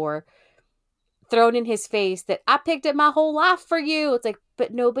moved for, thrown in his face that I picked up my whole life for you. It's like,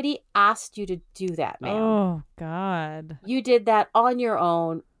 but nobody asked you to do that, ma'am. Oh, God. You did that on your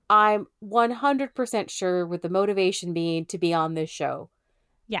own. I'm 100% sure with the motivation being to be on this show.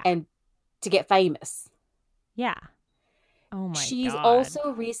 Yeah. And to get famous. Yeah. Oh, my She's God.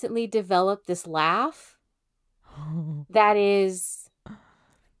 also recently developed this laugh that is,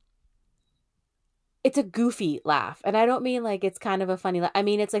 it's a goofy laugh. And I don't mean like it's kind of a funny laugh. I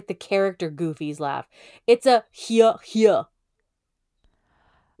mean, it's like the character Goofy's laugh. It's a here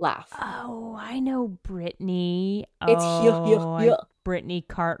laugh. Oh, I know Brittany. It's here. Brittany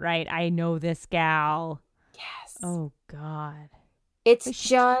Cartwright. I know this gal. Yes. Oh, God. It's But she-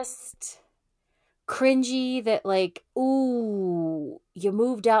 just cringy that like, ooh, you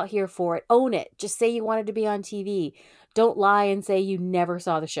moved out here for it. Own it. Just say you wanted to be on TV. Don't lie and say you never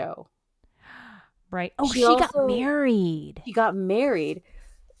saw the show. Right. Oh, She she got also- married. She got married.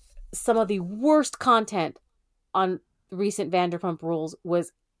 Some of the worst content on recent Vanderpump Rules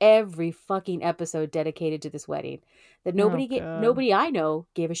was every fucking episode dedicated to this wedding that God. nobody I know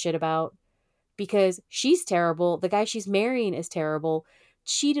gave a shit about because she's terrible. The guy she's marrying is terrible.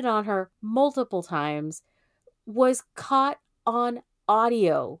 Cheated on her multiple times. Was caught on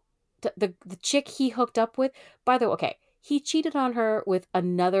audio. The chick he hooked up with, by the way, okay, he cheated on her with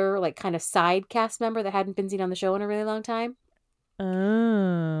another like kind of side cast member that hadn't been seen on the show in a really long time.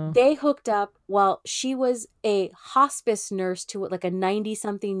 Oh. They hooked up while she was a hospice nurse to like a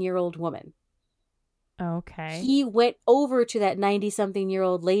 90-something-year-old woman. Okay. He went over to that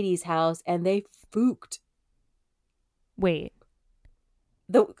 90-something-year-old lady's house and they fooked. Wait.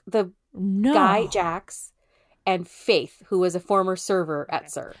 The No. guy, Jax, and Faith, who was a former server at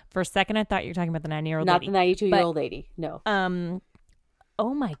SIR. For a second, I thought you were talking about the 9-year-old Not lady. the 92-year-old lady. No.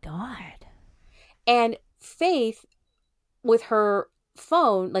 Oh, my God. And Faith, with her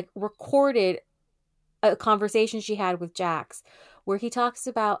phone, like recorded a conversation she had with Jax where he talks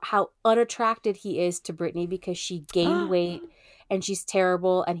about how unattracted he is to Brittany because she gained weight and she's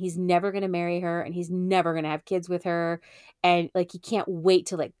terrible and he's never going to marry her and he's never going to have kids with her and like he can't wait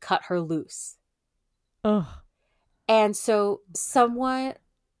to like cut her loose. Ugh. And so someone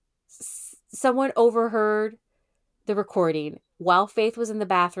overheard the recording while Faith was in the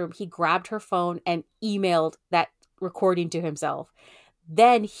bathroom. He grabbed her phone and emailed that recording to himself.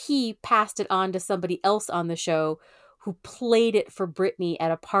 Then he passed it on to somebody else on the show who played it for Brittany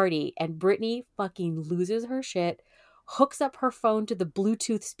at a party. And Brittany fucking loses her shit, hooks up her phone to the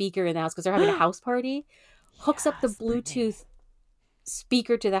Bluetooth speaker in the house because they're having a house party, hooks up the Yes, Bluetooth Brittany.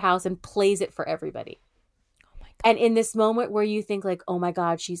 speaker to the house and plays it for everybody. Oh, my God. And in this moment where you think like, oh my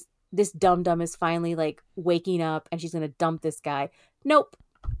God, this dum-dum is finally like waking up and she's going to dump this guy. Nope.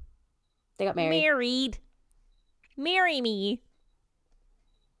 They got married. Marry me.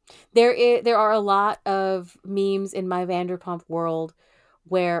 There are a lot of memes in my Vanderpump world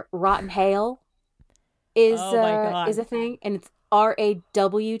where rotten hail is Oh my God. is a thing, and it's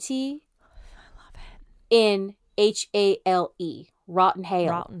RAWT I love it. NHALE, rotten hail,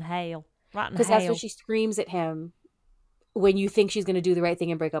 Rotten hail. Rotten because hail. that's what she screams at him when you think she's going to do the right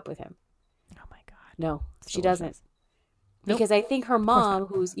thing and break up with him. Oh, my God. No, It's she delicious. doesn't. Nope. Because I think her course mom, not.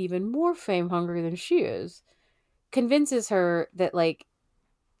 who's even more fame hungry than she is, convinces her that like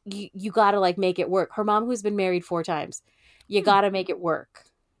you gotta like make it work. Her mom, who's been married 4 times, you gotta make it work.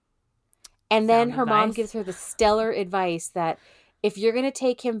 And then Sound her mom advice. gives her the stellar advice that if you're gonna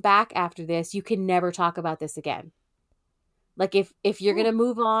take him back after this, you can never talk about this again. Like if you're gonna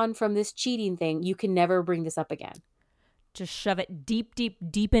move on from this cheating thing, you can never bring this up again. Just shove it deep, deep,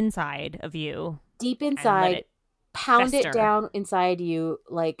 deep inside of you. Deep And let inside, it pound it fester. down inside you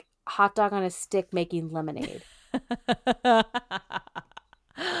like hot dog on a stick making lemonade.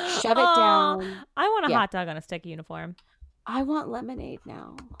 Shove it down. I want a Yeah. hot dog on a stick uniform. I want lemonade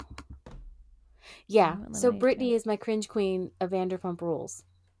now. Yeah, want so lemonade, Brittany too. is my cringe queen of Vanderpump Rules.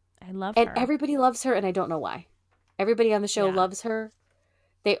 I love And her. everybody loves her, and I don't know why. Everybody on the show Yeah. loves her.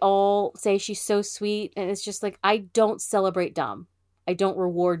 They all say she's so sweet, and it's just like, I don't celebrate dumb. I don't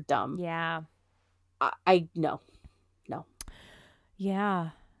reward dumb. Yeah. I no.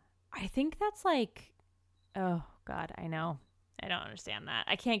 Yeah. I think that's like, oh God, I know. I don't understand that.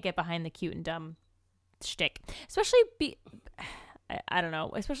 I can't get behind the cute and dumb shtick, especially I don't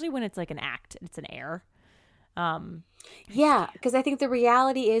know, especially when it's like an act, it's an air. Yeah, because I think the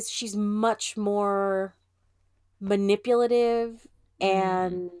reality is she's much more manipulative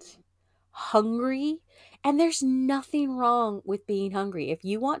and hungry. And there's nothing wrong with being hungry. If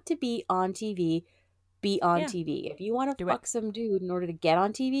you want to be on TV, be on Yeah. TV. If you want to Do fuck it. some dude in order to get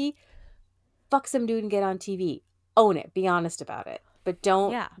on TV, fuck some dude and get on TV. Own it. Be honest about it. But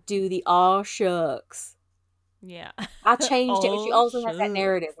don't Yeah. do the aw shucks. Yeah. I changed it. She Oh, also has that shucks.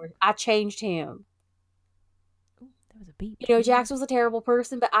 narrative where I changed him. Ooh, that was a beep. You know, Jax was a terrible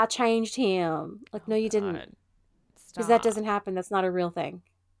person, but I changed him. Like, no, you didn't. God. Because that Stop. doesn't happen. That's not a real thing.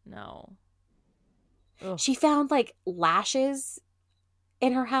 No. Ugh. She found like lashes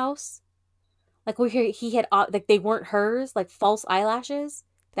in her house. Like he had like they weren't hers, like false eyelashes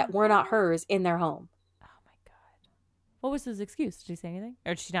that were not hers in their home. Oh my God. What was his excuse? Did she say anything?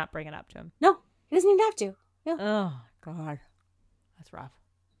 Or did she not bring it up to him? No, he doesn't even have to. Yeah. Oh God. That's rough.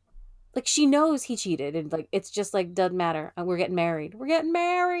 Like she knows he cheated and like it's just like doesn't matter. We're getting married. We're getting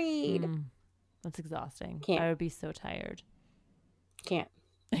married. That's exhausting. Can't. I would be so tired. Can't.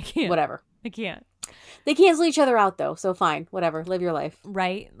 I can't. Whatever. I can't. They cancel each other out though, so fine. Whatever. Live your life.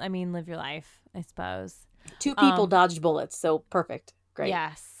 Right? I mean, live your life, I suppose. 2 people dodged bullets, so perfect. Great.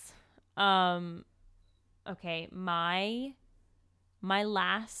 Yes. Okay, my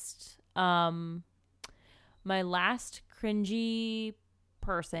last cringy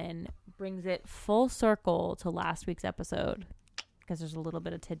person brings it full circle to last week's episode because there's a little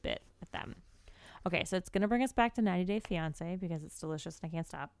bit of tidbit with them. Okay, so it's going to bring us back to 90 Day Fiancé because it's delicious and I can't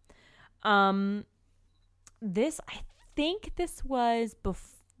stop. I think this was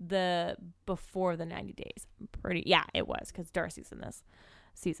before the 90 days. Yeah, it was because Darcy's in this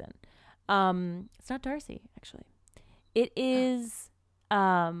season. It's not Darcy, actually. It is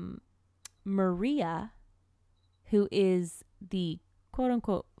Maria, who is the quote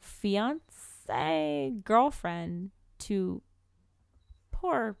unquote fiance girlfriend to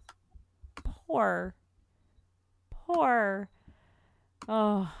poor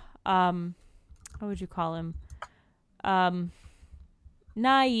what would you call him?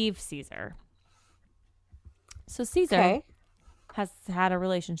 Naive Caesar. So Caesar has had a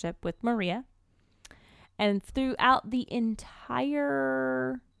relationship with Maria, and throughout the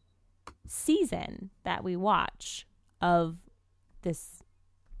entire season that we watch of this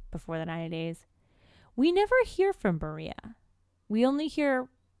Before the 90 Days, we never hear from Maria. We only hear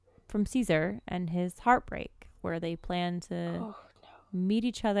from Caesar and his heartbreak, where they plan to meet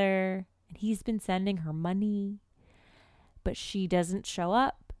each other, and he's been sending her money, but she doesn't show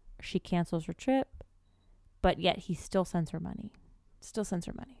up. She cancels her trip, but yet he still sends her money. So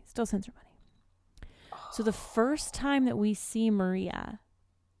the first time that we see Maria,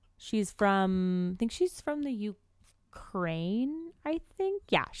 I think she's from the Ukraine,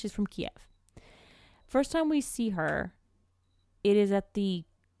 Yeah, she's from Kiev. First time we see her, it is at the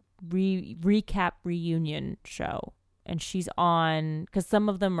recap reunion show. And she's on, because some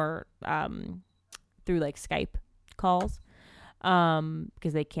of them are through like Skype calls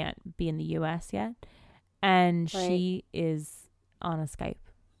because they can't be in the US yet. And she is on a Skype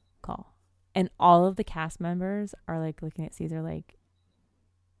call. And all of the cast members are like looking at Caesar like,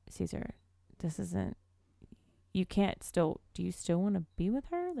 Caesar, this isn't, you can't still, do you still want to be with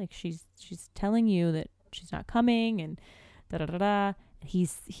her? Like she's telling you that she's not coming and da-da-da-da.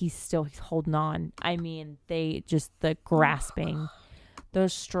 He's holding on. I mean, the grasping.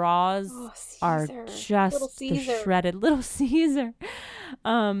 Those straws are just the shredded little Caesar.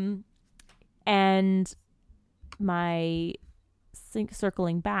 And my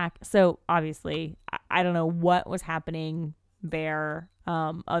circling back. So obviously, I don't know what was happening there.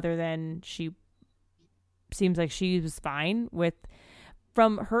 Other than she seems like she was fine with.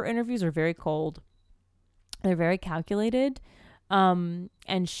 From her interviews are very cold. They're very calculated. And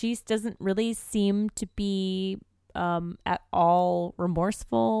she doesn't really seem to be at all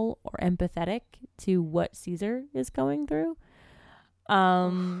remorseful or empathetic to what Caesar is going through.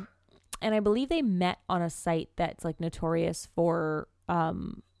 And I believe they met on a site that's like notorious for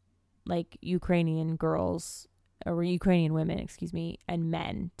like Ukrainian girls or Ukrainian women, and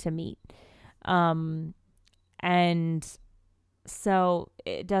men to meet. And so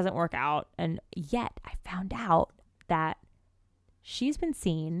it doesn't work out. And yet I found out that she's been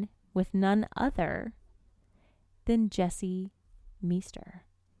seen with none other than Jesse Meester.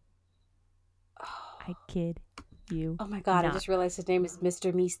 I kid you. Oh my God, not. I just realized his name is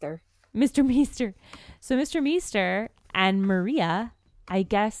Mr. Meester. Mr. Meester. So Mr. Meester and Maria, I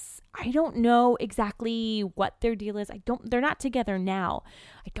guess, I don't know exactly what their deal is. They're not together now,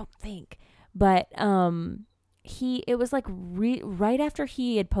 I don't think. But it was like right after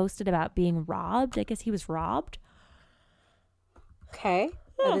he had posted about being robbed. I guess he was robbed. Okay.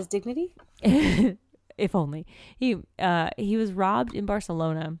 Of his dignity? If only. He was robbed in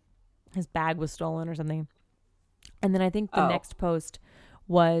Barcelona. His bag was stolen or something. And then I think the next post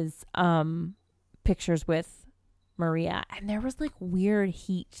was pictures with Maria, and there was like weird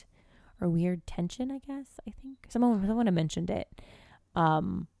heat or weird tension, I guess. I think someone had mentioned it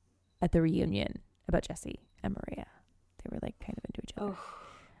at the reunion about Jesse and Maria. They were like kind of into each other.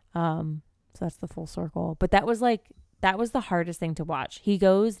 So that's the full circle. But that was the hardest thing to watch. He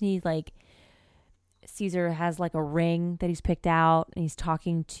goes and he's like, Caesar has like a ring that he's picked out, and he's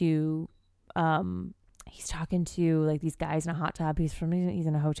talking to like these guys in a hot tub. He's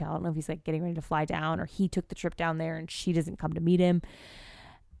in a hotel. I don't know if he's like getting ready to fly down, or he took the trip down there and she doesn't come to meet him.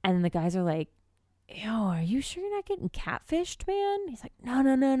 And then the guys are like, yo, are you sure you're not getting catfished, man? He's like,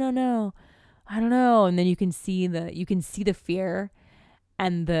 no. I don't know. And then you can see the fear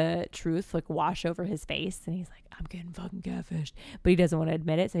and the truth like wash over his face. And he's like, I'm getting fucking catfished. But he doesn't want to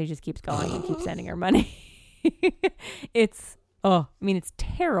admit it. So he just keeps going and keeps sending her money. It's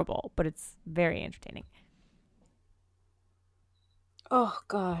terrible, but it's very entertaining. Oh,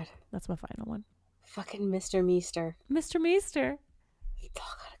 God. That's my final one. Fucking Mr. Meester. Mr. Meester. It's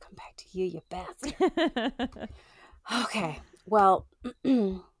all gotta come back to you, you bastard. Okay. Well,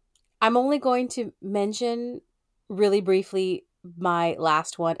 I'm only going to mention really briefly my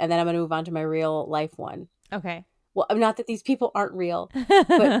last one, and then I'm going to move on to my real life one. Okay. Well, not that these people aren't real,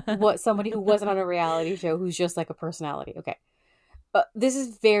 but somebody who wasn't on a reality show who's just like a personality. Okay. This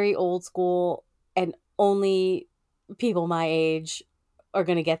is very old school, and only people my age are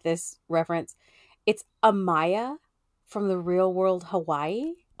going to get this reference. It's Amaya from the Real World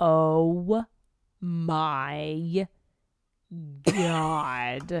Hawaii. Oh my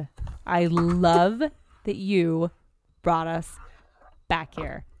God. I love that you brought us back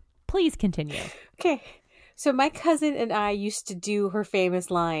here. Please continue. Okay. So my cousin and I used to do her famous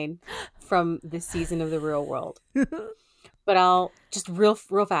line from this season of The Real World. But I'll just real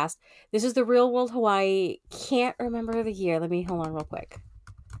fast. This is The Real World Hawaii. Can't remember the year. Let me hold on real quick.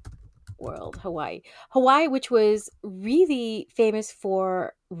 World Hawaii, which was really famous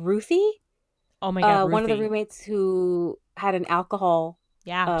for Ruthie. Oh my God, Ruthie. One of the roommates who had an alcohol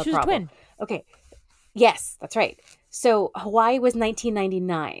she was problem. a twin. Okay, yes, that's right. So Hawaii was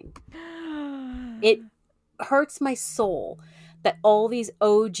 1999. It hurts my soul that all these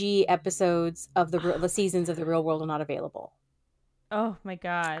OG episodes of the seasons of The Real World are not available. Oh my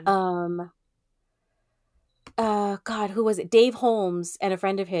God. God, who was it? Dave Holmes and a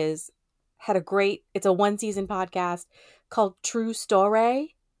friend of his had it's a 1-season podcast called True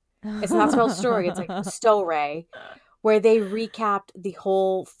Story. It's not spelled story, it's like Story, where they recapped the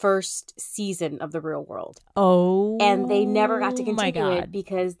whole first season of The Real World. Oh. And they never got to continue it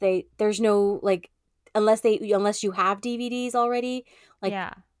because there's no like unless you have DVDs already, like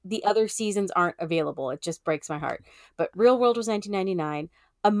the other seasons aren't available. It just breaks my heart. But Real World was 1999.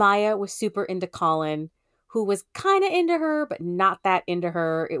 Amaya was super into Colin, who was kind of into her, but not that into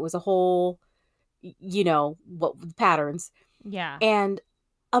her. It was a whole, patterns. Yeah. And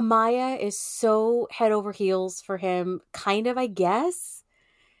Amaya is so head over heels for him, kind of, I guess.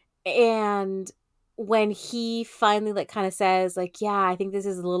 And when he finally like kind of says like, yeah, I think this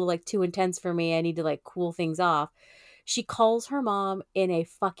is a little like too intense for me. I need to like cool things off. She calls her mom in a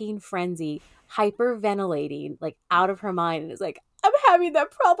fucking frenzy, hyperventilating, like out of her mind, and is like, I'm having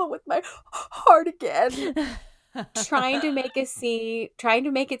that problem with my heart again. trying to make it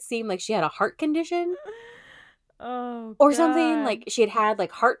seem like she had a heart condition. Oh, or God. Something like she had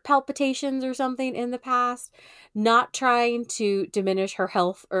like heart palpitations or something in the past, not trying to diminish her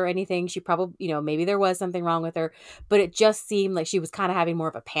health or anything. She probably, maybe there was something wrong with her, but it just seemed like she was kind of having more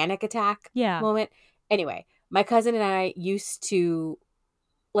of a panic attack moment. Anyway, my cousin and I used to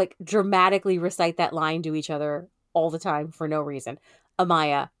like dramatically recite that line to each other all the time for no reason.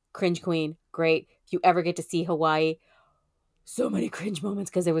 Amaya, cringe queen, great. If you ever get to see Hawaii, so many cringe moments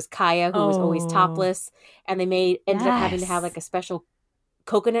because there was Kaya who was always topless, and they ended up having to have like a special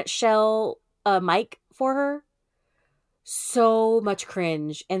coconut shell mic for her. So much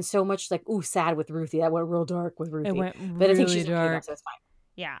cringe and so much like sad with Ruthie. That went real dark with Ruthie. It went but really I think she's dark. Okay now, so it's fine.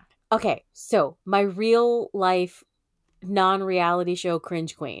 Yeah. Okay, so my real life non-reality show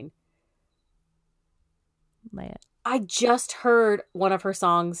cringe queen. Lay it. I just heard one of her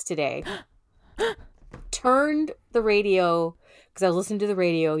songs today. Turned the radio because I was listening to the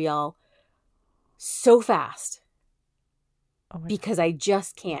radio, y'all, so fast Oh my because I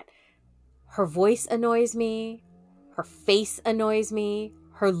just can't. Her voice annoys me. Her face annoys me.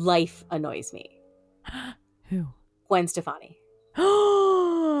 Her life annoys me. God. Who? Gwen Stefani.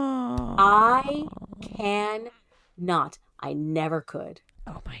 Oh I cannot. I never could.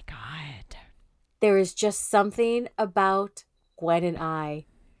 my God. There is just something about Gwen and I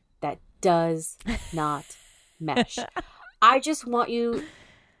that does not mesh. I just want you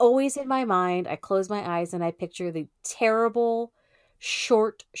always in my mind. I close my eyes and I picture the terrible,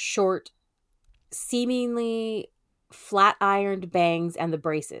 short, seemingly flat ironed bangs and the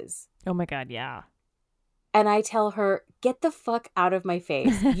braces. Oh my God, yeah. And I tell her, get the fuck out of my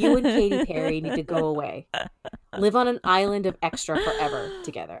face. You and Katy Perry need to go away. Live on an island of extra forever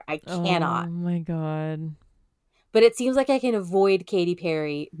together. I cannot. Oh my God. But it seems like I can avoid Katy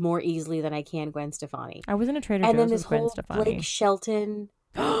Perry more easily than I can Gwen Stefani. I was in a Trader And Joe's then this with Gwen whole Stefani. Blake Shelton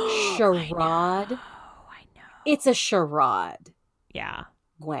charade. I know. It's a charade, Yeah.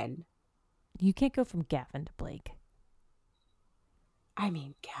 Gwen. You can't go from Gavin to Blake. I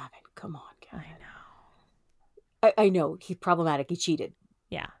mean, Gavin, come on, I Gavin. know. I know he's problematic. He cheated.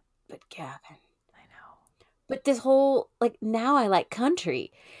 Yeah. But Gavin. I know. But this whole, like, now I like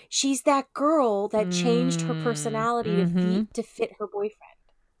country. She's that girl that changed her personality to fit her boyfriend.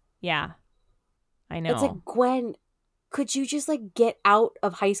 Yeah. I know. It's like, Gwen, could you just, like, get out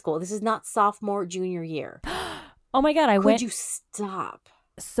of high school? This is not sophomore, junior year. Oh my God, Could you stop?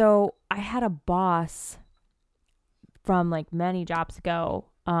 So I had a boss from like many jobs ago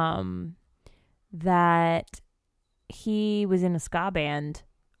that he was in a ska band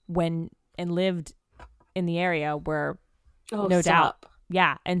and lived in the area where no doubt.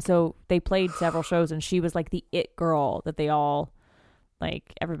 Yeah. And so they played several shows and she was like the it girl that they all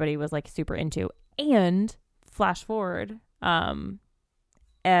like everybody was like super into. And flash forward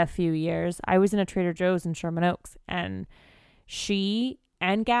a few years, I was in a Trader Joe's in Sherman Oaks and she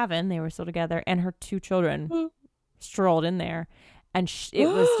and Gavin, they were still together, and her 2 children strolled in there, and it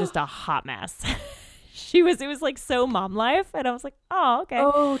was just a hot mess. It was like so mom life, and I was like, oh, okay.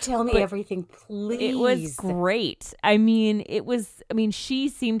 Oh, tell me everything, please. It was great. I mean, she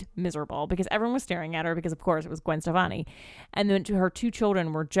seemed miserable because everyone was staring at her because, of course, it was Gwen Stefani, and then her 2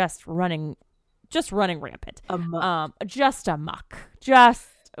 children were just running rampant. Just amok. Just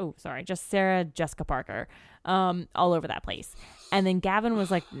Sarah Jessica Parker. All over that place. And then Gavin was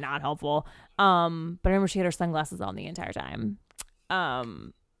like not helpful. But I remember she had her sunglasses on the entire time.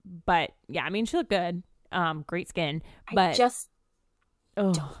 But yeah, I mean she looked good. Great skin. But I just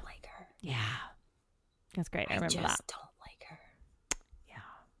don't like her. Yeah. That's great. I remember that. I just don't like her. Yeah.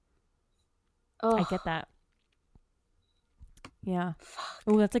 Oh, I get that. Yeah. fuck.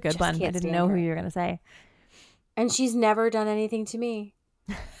 Oh, that's a good Just one. I can't didn't stand know her. who you were gonna say. And she's never done anything to me.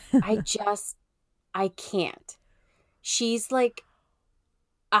 I can't. She's like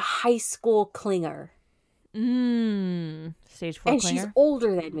a high school clinger. Stage 4 and clinger. she's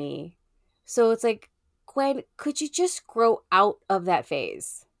older than me. So it's like, Gwen, could you just grow out of that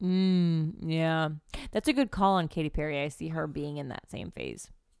phase? Yeah. That's a good call on Katy Perry. I see her being in that same phase.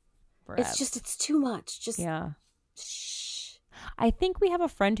 It's too much. Just yeah. shh. I think we have a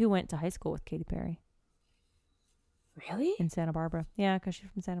friend who went to high school with Katy Perry. Really? In Santa Barbara. Yeah, because she's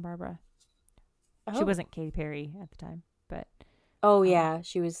from Santa Barbara. Oh. She wasn't Katy Perry at the time, but Oh yeah,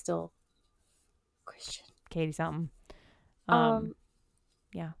 she was still Christian. Katy something.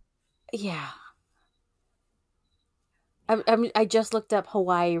 Yeah. Yeah. I just looked up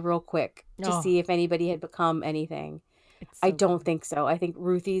Hawaii real quick to see if anybody had become anything. I don't think so. I think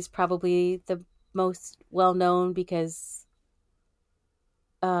Ruthie's probably the most well known because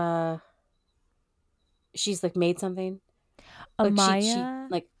she's like made something. Like Amaya she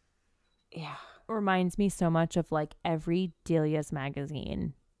like yeah. reminds me so much of like every Delia's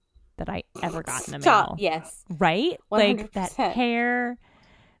magazine that I ever got in the Stop. mail. Yes. Right? 100%. Like that hair,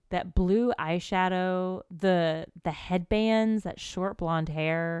 that blue eyeshadow, the headbands, that short blonde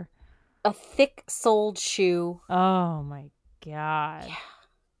hair. A thick-soled shoe. Oh my God. Yeah.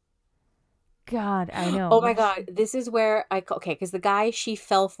 God, I know. Oh my God. This is where because the guy she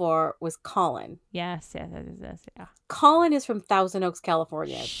fell for was Colin. Yes, yeah. Colin is from Thousand Oaks,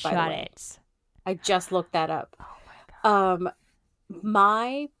 California, by the Shut way. it. I just looked that up. Oh my God.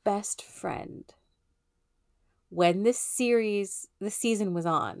 My best friend, when this season was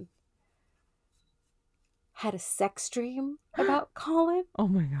on, had a sex dream about Colin, Oh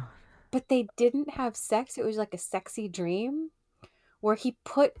my God. but they didn't have sex. It was like a sexy dream where he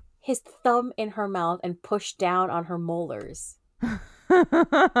put his thumb in her mouth and pushed down on her molars.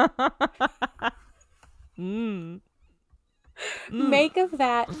 Make of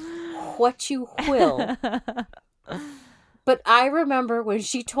that what you will. But I remember when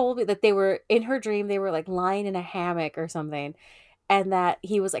she told me that they were in her dream, they were like lying in a hammock or something, and that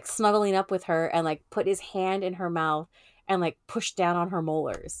he was like snuggling up with her and like put his hand in her mouth and like pushed down on her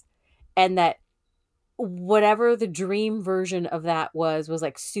molars, and that whatever the dream version of that was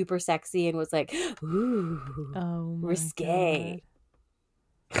like super sexy and was like, ooh, Oh my risque.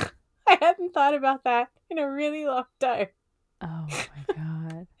 I hadn't thought about that in a really long time. Oh my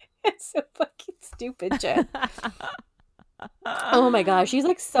god. It's so fucking stupid, Jen. Oh my gosh, she's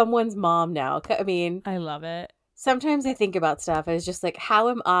like someone's mom now. I mean, I love it. sometimes I think about stuff as just like, how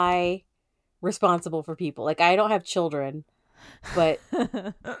am I responsible for people? Like, I don't have children, but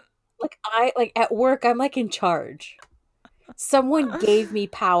like at work, I'm like in charge. Someone gave me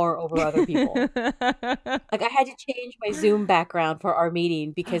power over other people. Like, I had to change my Zoom background for our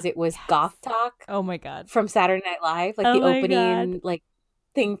meeting because it was Goth Talk Oh my god. from Saturday Night Live, like Oh the my opening God. like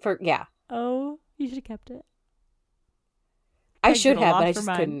thing for Oh, you should have kept it. I Thanks should for the have, but loss I for just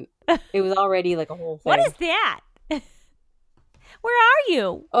mine. couldn't. It was already like a whole thing. What is that? Where are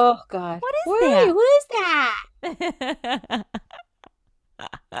you? Oh God! What is Where that? are you? Who is that?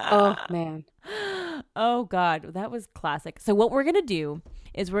 Oh man! Oh God, that was classic. So what we're gonna do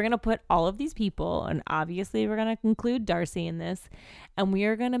is we're gonna put all of these people, and obviously we're gonna include Darcy in this, and we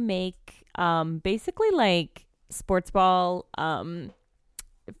are gonna make basically like sports ball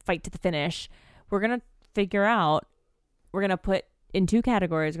fight to the finish. We're gonna figure out. We're gonna put in two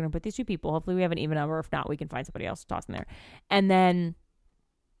categories. We're gonna put these two people. Hopefully we have an even number. If not, we can find somebody else to toss in there, and then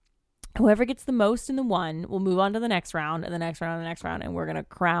whoever gets the most in the one will move on to the next round and the next round and the next round, and we're gonna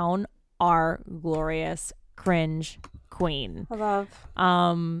crown our glorious cringe queen. I love.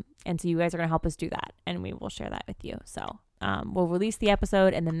 And so you guys are gonna help us do that, and we will share that with you. So we'll release the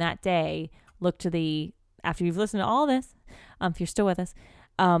episode, and then that day, look to the after you've listened to all this, if you're still with us,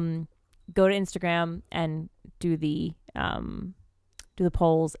 go to Instagram and do the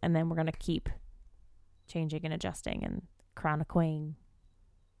polls, and then we're gonna keep changing and adjusting and crown a queen.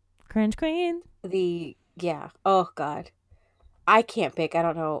 Cringe queen. Oh God, I can't pick. I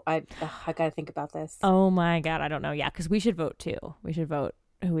don't know. I gotta think about this. Oh my God, I don't know. Yeah, because we should vote too. We should vote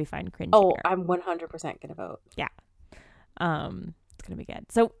who we find cringe. Oh, I'm 100% gonna vote. Yeah. It's gonna be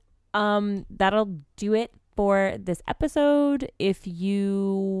good. So that'll do it for this episode. If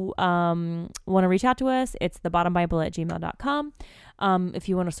you want to reach out to us, it's thebottombible@gmail.com. If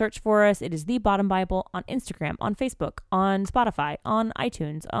you want to search for us, it is The Bottom Bible on Instagram, on Facebook, on Spotify, on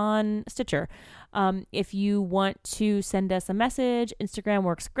iTunes, on Stitcher. If you want to send us a message, Instagram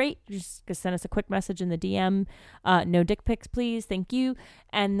works great. Just send us a quick message in the DM. No dick pics, please. Thank you.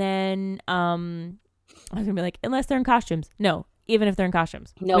 And then I was gonna be like, unless they're in costumes. No, even if they're in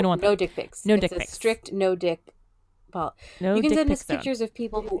costumes. No, we don't want no that. dick pics. No It's dick a pics. strict no dick. No you can dick send us pics zone. pictures of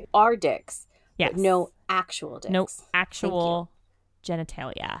people who are dicks, Yes. but no actual dicks. No actual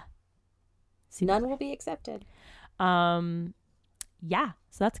genitalia. See None will be accepted. Yeah,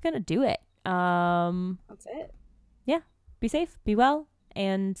 so that's gonna do it. That's it. Yeah, be safe, be well,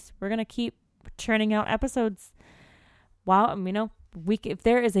 and we're gonna keep churning out episodes. Wow, if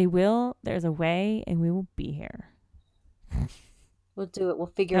there is a will, there's a way, and we will be here. We'll do it. We'll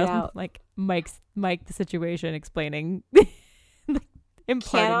figure it out. Like Mike the situation explaining, imparting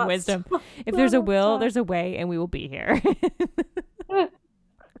Cannot wisdom. stop. If there's a Cannot will, stop. there's a way, and we will be here.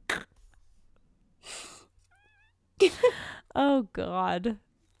 Oh God.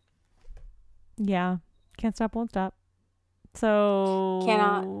 Yeah. Can't stop, won't stop. So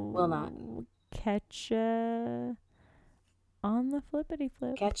Cannot, will not. Catch ya on the flippity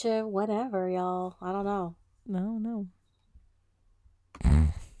flip. Catch ya, whatever, y'all. I don't know. No.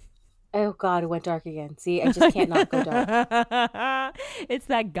 Oh God, it went dark again. See, I just can't not go dark. It's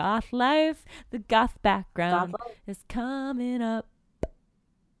that goth life. The goth background Goth life? is coming up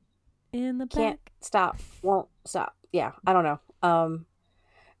in the Can't back. stop. Won't stop. Yeah, I don't know.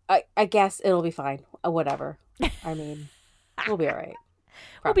 I guess it'll be fine. Whatever. I mean, we'll be all right.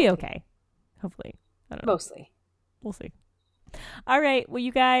 We'll be Probably. okay. Hopefully. I don't know. Mostly. We'll see. All right. Well,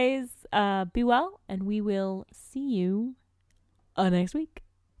 you guys be well, and we will see you next week.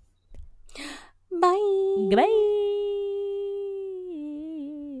 Bye. Goodbye.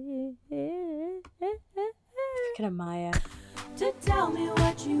 Look at Amaya. To tell me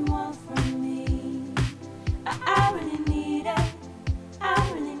what you want from me. I really